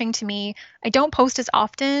refreshing to me. I don't post as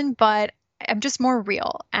often, but I'm just more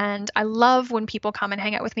real. And I love when people come and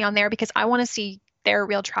hang out with me on there because I want to see their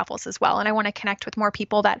real travels as well. And I want to connect with more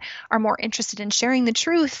people that are more interested in sharing the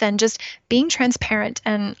truth and just being transparent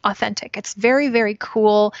and authentic. It's very, very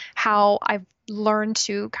cool how I've learned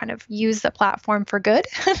to kind of use the platform for good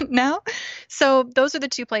now. So those are the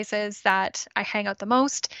 2 places that I hang out the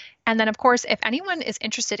most. And then, of course, if anyone is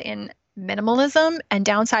interested in minimalism and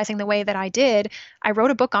downsizing the way that I did, I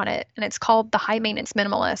wrote a book on it, and it's called The High Maintenance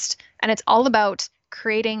Minimalist. And it's all about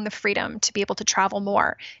creating the freedom to be able to travel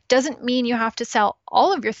more. Doesn't mean you have to sell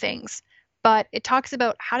all of your things, but it talks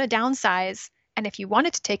about how to downsize. And if you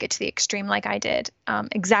wanted to take it to the extreme like I did,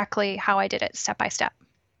 exactly how I did it step by step.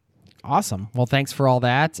 Awesome. Well, thanks for all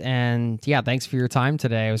that. And yeah, thanks for your time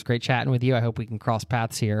today. It was great chatting with you. I hope we can cross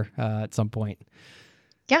paths here at some point.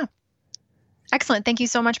 Yeah. Excellent. Thank you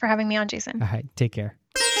so much for having me on, Jason. All right. Take care.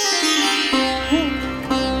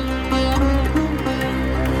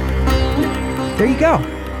 There you go.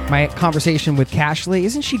 My conversation with Cashly.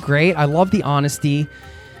 Isn't she great? I love the honesty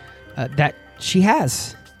that she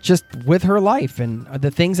has just with her life and the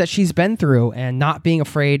things that she's been through and not being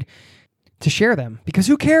afraid to share them, because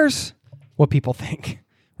who cares what people think,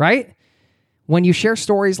 right? When you share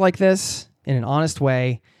stories like this in an honest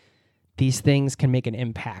way, these things can make an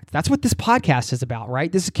impact. That's what this podcast is about,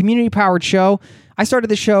 right? This is a community-powered show. I started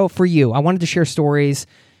the show for you. I wanted to share stories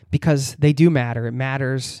because they do matter. It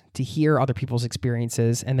matters to hear other people's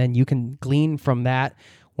experiences, and then you can glean from that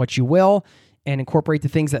what you will. and incorporate the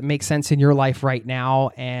things that make sense in your life right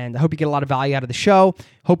now. And I hope you get a lot of value out of the show.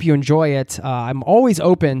 Hope you enjoy it. I'm always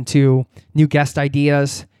open to new guest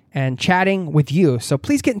ideas and chatting with you. So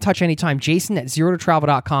please get in touch anytime.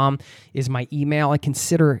 Jason@zerototravel.com is my email. I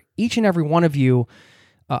consider each and every one of you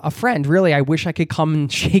a friend. Really, I wish I could come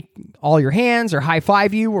and shake all your hands or high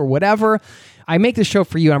five you or whatever. I make this show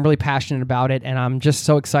for you. I'm really passionate about it. And I'm just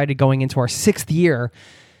so excited going into our 6th year,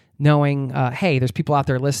 knowing, hey, there's people out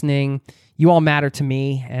there listening. You all matter to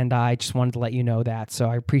me, and I just wanted to let you know that. So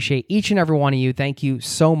I appreciate each and every one of you. Thank you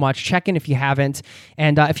so much. Check in if you haven't.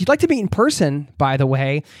 And if you'd like to meet in person, by the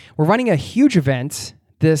way, we're running a huge event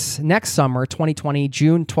this next summer, 2020,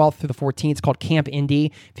 June 12th through the 14th. It's called Camp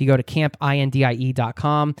Indie. If you go to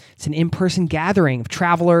campindie.com, it's an in-person gathering of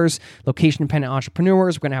travelers, location-dependent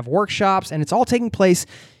entrepreneurs. We're going to have workshops, and it's all taking place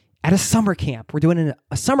at a summer camp. We're doing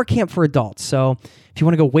a summer camp for adults. So if you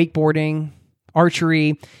want to go wakeboarding,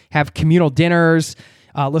 archery, have communal dinners,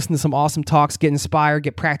 listen to some awesome talks, get inspired,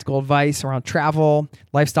 get practical advice around travel,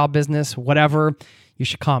 lifestyle, business, whatever, you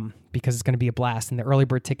should come because it's going to be a blast. And the early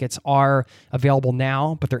bird tickets are available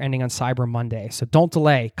now, but they're ending on Cyber Monday. So don't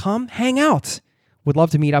delay. Come hang out. Would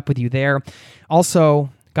love to meet up with you there. Also,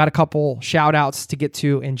 got a couple shout outs to get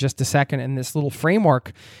to in just a second in this little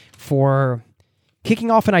framework for kicking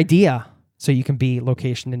off an idea so you can be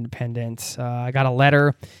location independent. I got a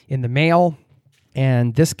letter in the mail,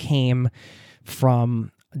 and this came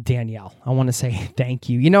from Danielle. I want to say thank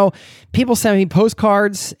you. You know, people send me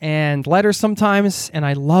postcards and letters sometimes, and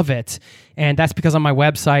I love it. And that's because on my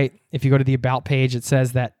website, if you go to the About page, it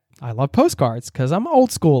says that I love postcards because I'm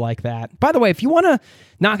old school like that. By the way, if you want to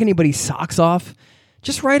knock anybody's socks off,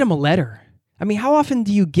 just write them a letter. I mean, how often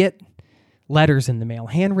do you get letters in the mail,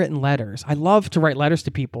 handwritten letters? I love to write letters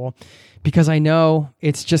to people because I know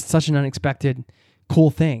it's just such an unexpected, cool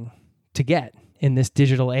thing to get in this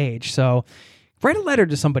digital age. So write a letter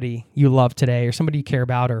to somebody you love today or somebody you care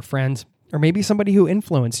about or friends or maybe somebody who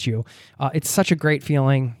influenced you. It's such a great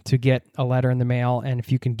feeling to get a letter in the mail. And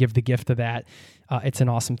if you can give the gift of that, it's an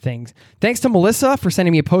awesome thing. Thanks to Melissa for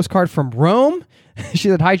sending me a postcard from Rome. She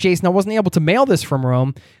said, "Hi, Jason. I wasn't able to mail this from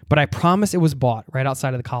Rome, but I promise it was bought right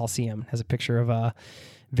outside of the Colosseum." Has a picture of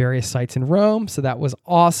various sites in Rome. So that was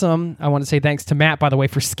awesome. I want to say thanks to Matt, by the way,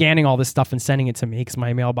 for scanning all this stuff and sending it to me because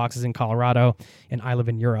my mailbox is in Colorado and I live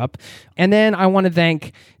in Europe. And then I want to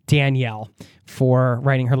thank Danielle for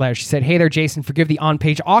writing her letter. She said, "Hey there, Jason. Forgive the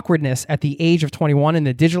on-page awkwardness. At the age of 21 in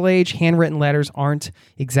the digital age, handwritten letters aren't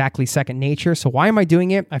exactly second nature. So why am I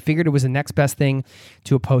doing it? I figured it was the next best thing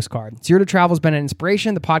to a postcard. Zero to Travel has been an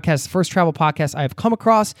inspiration. The podcast is the first travel podcast I have come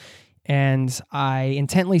across, and I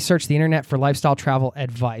intently searched the internet for lifestyle travel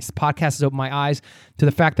advice. The podcast has opened my eyes to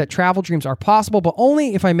the fact that travel dreams are possible, but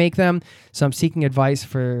only if I make them. So I'm seeking advice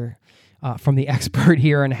from the expert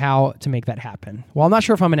here on how to make that happen." Well, I'm not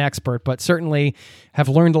sure if I'm an expert, but certainly have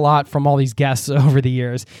learned a lot from all these guests over the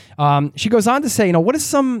years. She goes on to say, what is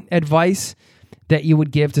some advice that you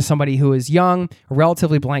would give to somebody who is young, a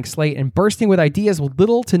relatively blank slate, and bursting with ideas with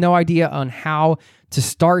little to no idea on how to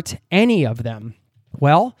start any of them?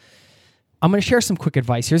 Well, I'm going to share some quick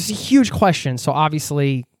advice here. This is a huge question, so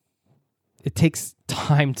obviously it takes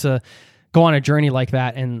time to go on a journey like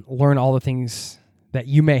that and learn all the things that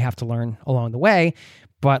you may have to learn along the way.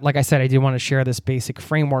 But like I said, I do want to share this basic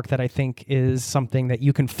framework that I think is something that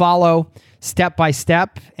you can follow step by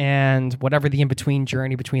step, and whatever the in-between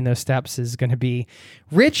journey between those steps is going to be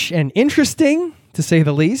rich and interesting, to say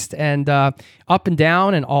the least, and up and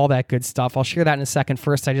down and all that good stuff. I'll share that in a second.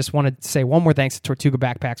 First, I just want to say one more thanks to Tortuga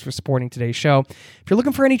Backpacks for supporting today's show. If you're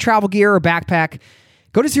looking for any travel gear or backpack,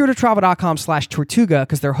 go to zerototravel.com/Tortuga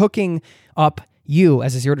because they're hooking up you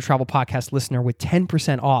as a Zero to Travel podcast listener with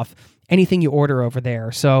 10% off anything you order over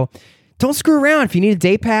there. So don't screw around. If you need a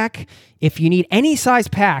day pack, if you need any size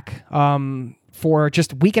pack for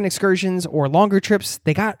just weekend excursions or longer trips,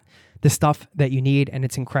 they got the stuff that you need, and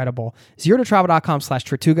it's incredible.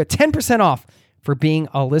 zerototravel.com/Tortuga, 10% off for being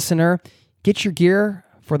a listener. Get your gear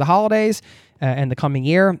for the holidays and the coming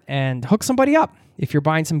year and hook somebody up if you're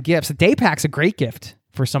buying some gifts. A day pack's a great gift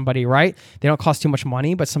for somebody, right? They don't cost too much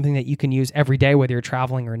money, but something that you can use every day, whether you're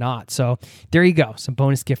traveling or not. So there you go. Some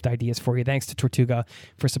bonus gift ideas for you. Thanks to Tortuga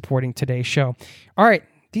for supporting today's show. All right.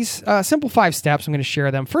 These simple 5 steps, I'm going to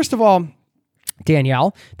share them. First of all,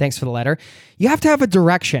 Danielle, thanks for the letter. You have to have a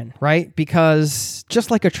direction, right? Because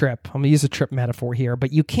just like a trip, I'm going to use a trip metaphor here,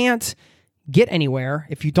 but you can't get anywhere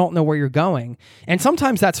if you don't know where you're going. And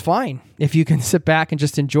sometimes that's fine if you can sit back and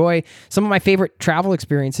just enjoy. Some of my favorite travel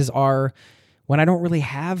experiences are when I don't really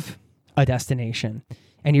have a destination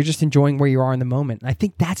and you're just enjoying where you are in the moment. And I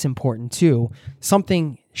think that's important too.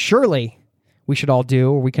 Something surely we should all do,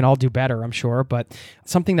 or we can all do better, I'm sure, but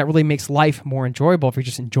something that really makes life more enjoyable if you're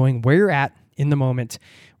just enjoying where you're at in the moment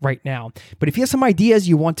right now. But if you have some ideas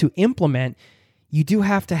you want to implement, you do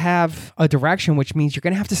have to have a direction, which means you're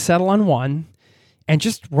going to have to settle on one and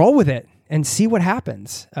just roll with it and see what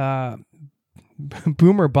happens.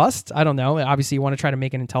 Boom or bust, I don't know. Obviously, you want to try to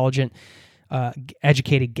make an intelligent,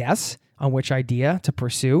 educated guess on which idea to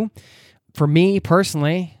pursue. For me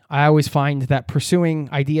personally, I always find that pursuing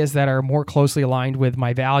ideas that are more closely aligned with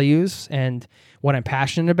my values and what I'm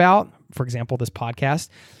passionate about, for example, this podcast,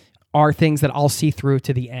 are things that I'll see through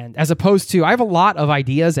to the end. As opposed to, I have a lot of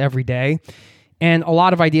ideas every day and a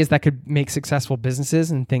lot of ideas that could make successful businesses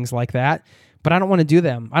and things like that, but I don't want to do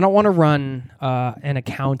them. I don't want to run an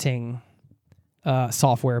accounting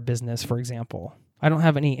software business, for example. I don't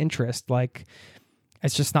have any interest.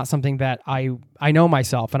 It's just not something that I know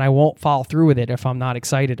myself, and I won't follow through with it if I'm not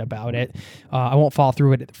excited about it. I won't follow through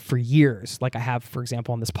with it for years, like I have, for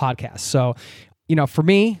example, on this podcast. So, for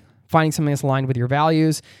me, finding something that's aligned with your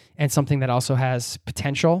values and something that also has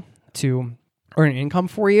potential to earn an income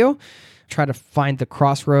for you, try to find the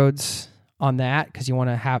crossroads on that, because you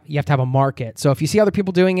have to have a market. So if you see other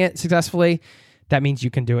people doing it successfully, that means you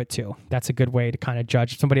can do it too. That's a good way to kind of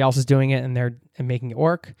judge. If somebody else is doing it and they're making it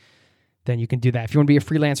work, then you can do that. If you want to be a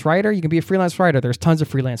freelance writer, you can be a freelance writer. There's tons of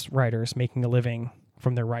freelance writers making a living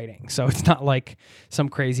from their writing. So it's not like some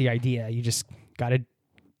crazy idea. You just got to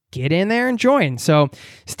get in there and join. So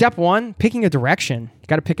step one, picking a direction. You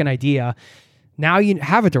got to pick an idea. Now you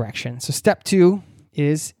have a direction. So step two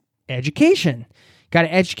is education. You got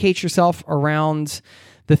to educate yourself around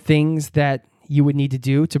the things that you would need to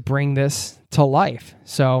do to bring this to life.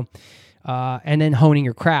 So and then honing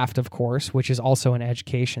your craft, of course, which is also an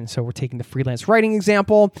education. So we're taking the freelance writing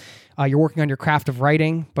example. You're working on your craft of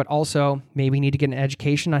writing, but also maybe you need to get an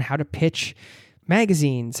education on how to pitch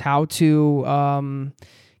magazines, how to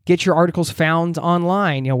get your articles found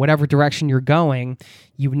online, whatever direction you're going.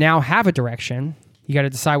 You now have a direction. You got to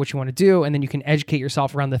decide what you want to do, and then you can educate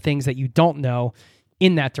yourself around the things that you don't know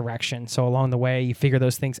in that direction. So along the way, you figure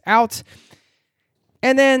those things out.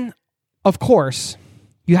 And then, of course,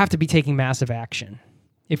 you have to be taking massive action.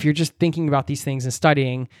 If you're just thinking about these things and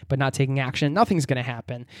studying, but not taking action, nothing's going to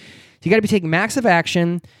happen. So you got to be taking massive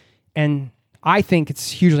action. And I think it's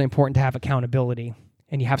hugely important to have accountability.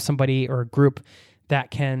 And you have somebody or a group that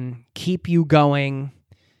can keep you going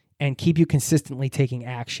and keep you consistently taking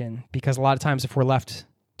action. Because a lot of times if we're left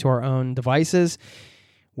to our own devices,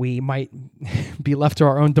 we might be left to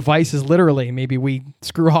our own devices, literally. Maybe we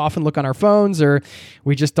screw off and look on our phones, or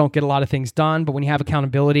we just don't get a lot of things done. But when you have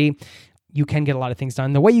accountability, you can get a lot of things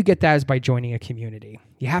done. The way you get that is by joining a community.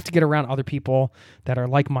 You have to get around other people that are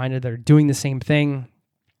like-minded, that are doing the same thing.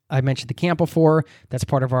 I mentioned the camp before. That's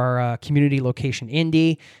part of our community, Location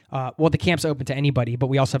Indie. The camp's open to anybody, but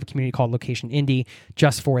we also have a community called Location Indie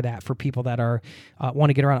just for that, for people that are want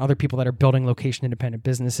to get around other people that are building location-independent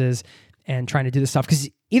businesses and trying to do this stuff. Because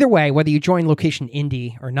either way, whether you join Location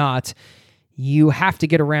Indie or not, you have to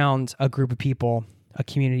get around a group of people, a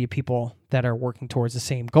community of people that are working towards the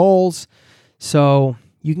same goals, so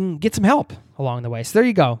you can get some help along the way. So there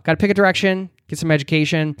you go. Got to pick a direction, get some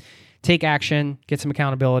education, take action, get some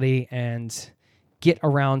accountability, and get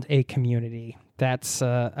around a community. That's,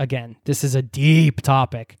 again, this is a deep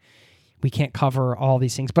topic. We can't cover all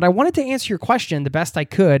these things, but I wanted to answer your question the best I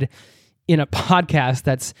could in a podcast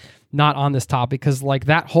that's not on this topic, because like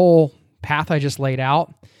that whole path I just laid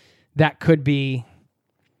out, that could be,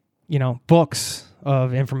 books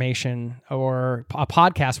of information or a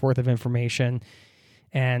podcast worth of information.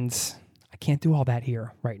 And I can't do all that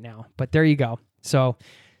here right now, but there you go. So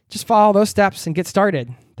just follow those steps and get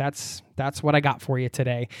started. That's what I got for you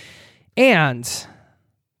today. And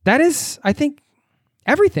that is, I think,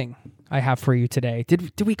 everything I have for you today.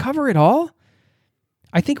 Did we cover it all?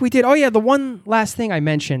 I think we did. Oh yeah, the one last thing I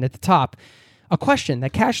mentioned at the top, a question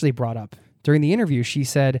that Cashley brought up during the interview. She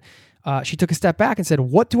said, she took a step back and said,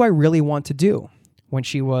 what do I really want to do? When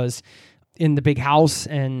she was in the big house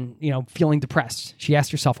and, feeling depressed, she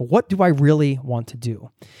asked herself, what do I really want to do?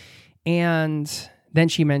 And then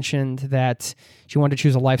she mentioned that she wanted to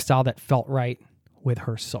choose a lifestyle that felt right with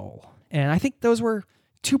her soul. And I think those were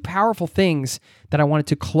two powerful things that I wanted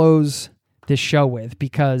to close this show with,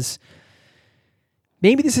 because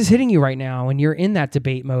maybe this is hitting you right now and you're in that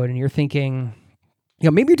debate mode and you're thinking,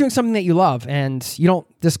 maybe you're doing something that you love and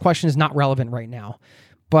this question is not relevant right now.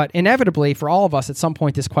 But inevitably, for all of us, at some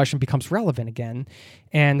point, this question becomes relevant again.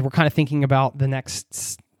 And we're kind of thinking about the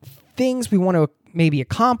next things we want to maybe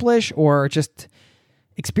accomplish, or just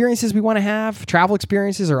experiences we want to have, travel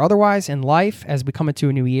experiences or otherwise in life as we come into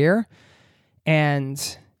a new year.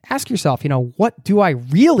 And ask yourself, what do I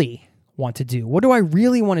really want to do? What do I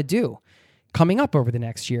really want to do coming up over the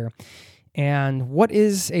next year? And what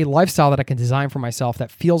is a lifestyle that I can design for myself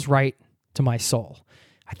that feels right to my soul?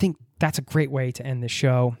 I think that's a great way to end the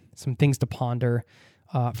show. Some things to ponder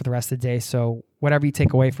for the rest of the day. So whatever you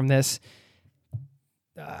take away from this,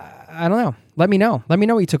 I don't know. Let me know. Let me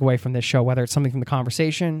know what you took away from this show, whether it's something from the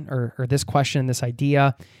conversation or this question, this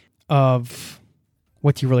idea of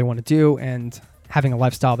what do you really want to do and having a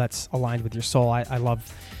lifestyle that's aligned with your soul. I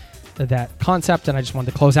love that concept, and I just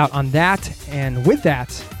wanted to close out on that. And with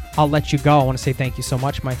that, I'll let you go. I want to say thank you so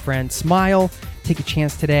much, my friend. Smile. Take a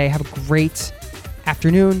chance today. Have a great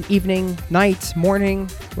afternoon, evening, night, morning,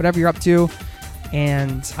 whatever you're up to.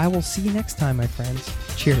 And I will see you next time, my friends.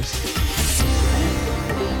 Cheers.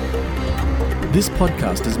 This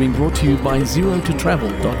podcast has been brought to you by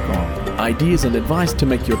ZeroToTravel.com. Ideas and advice to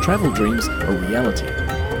make your travel dreams a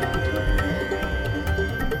reality.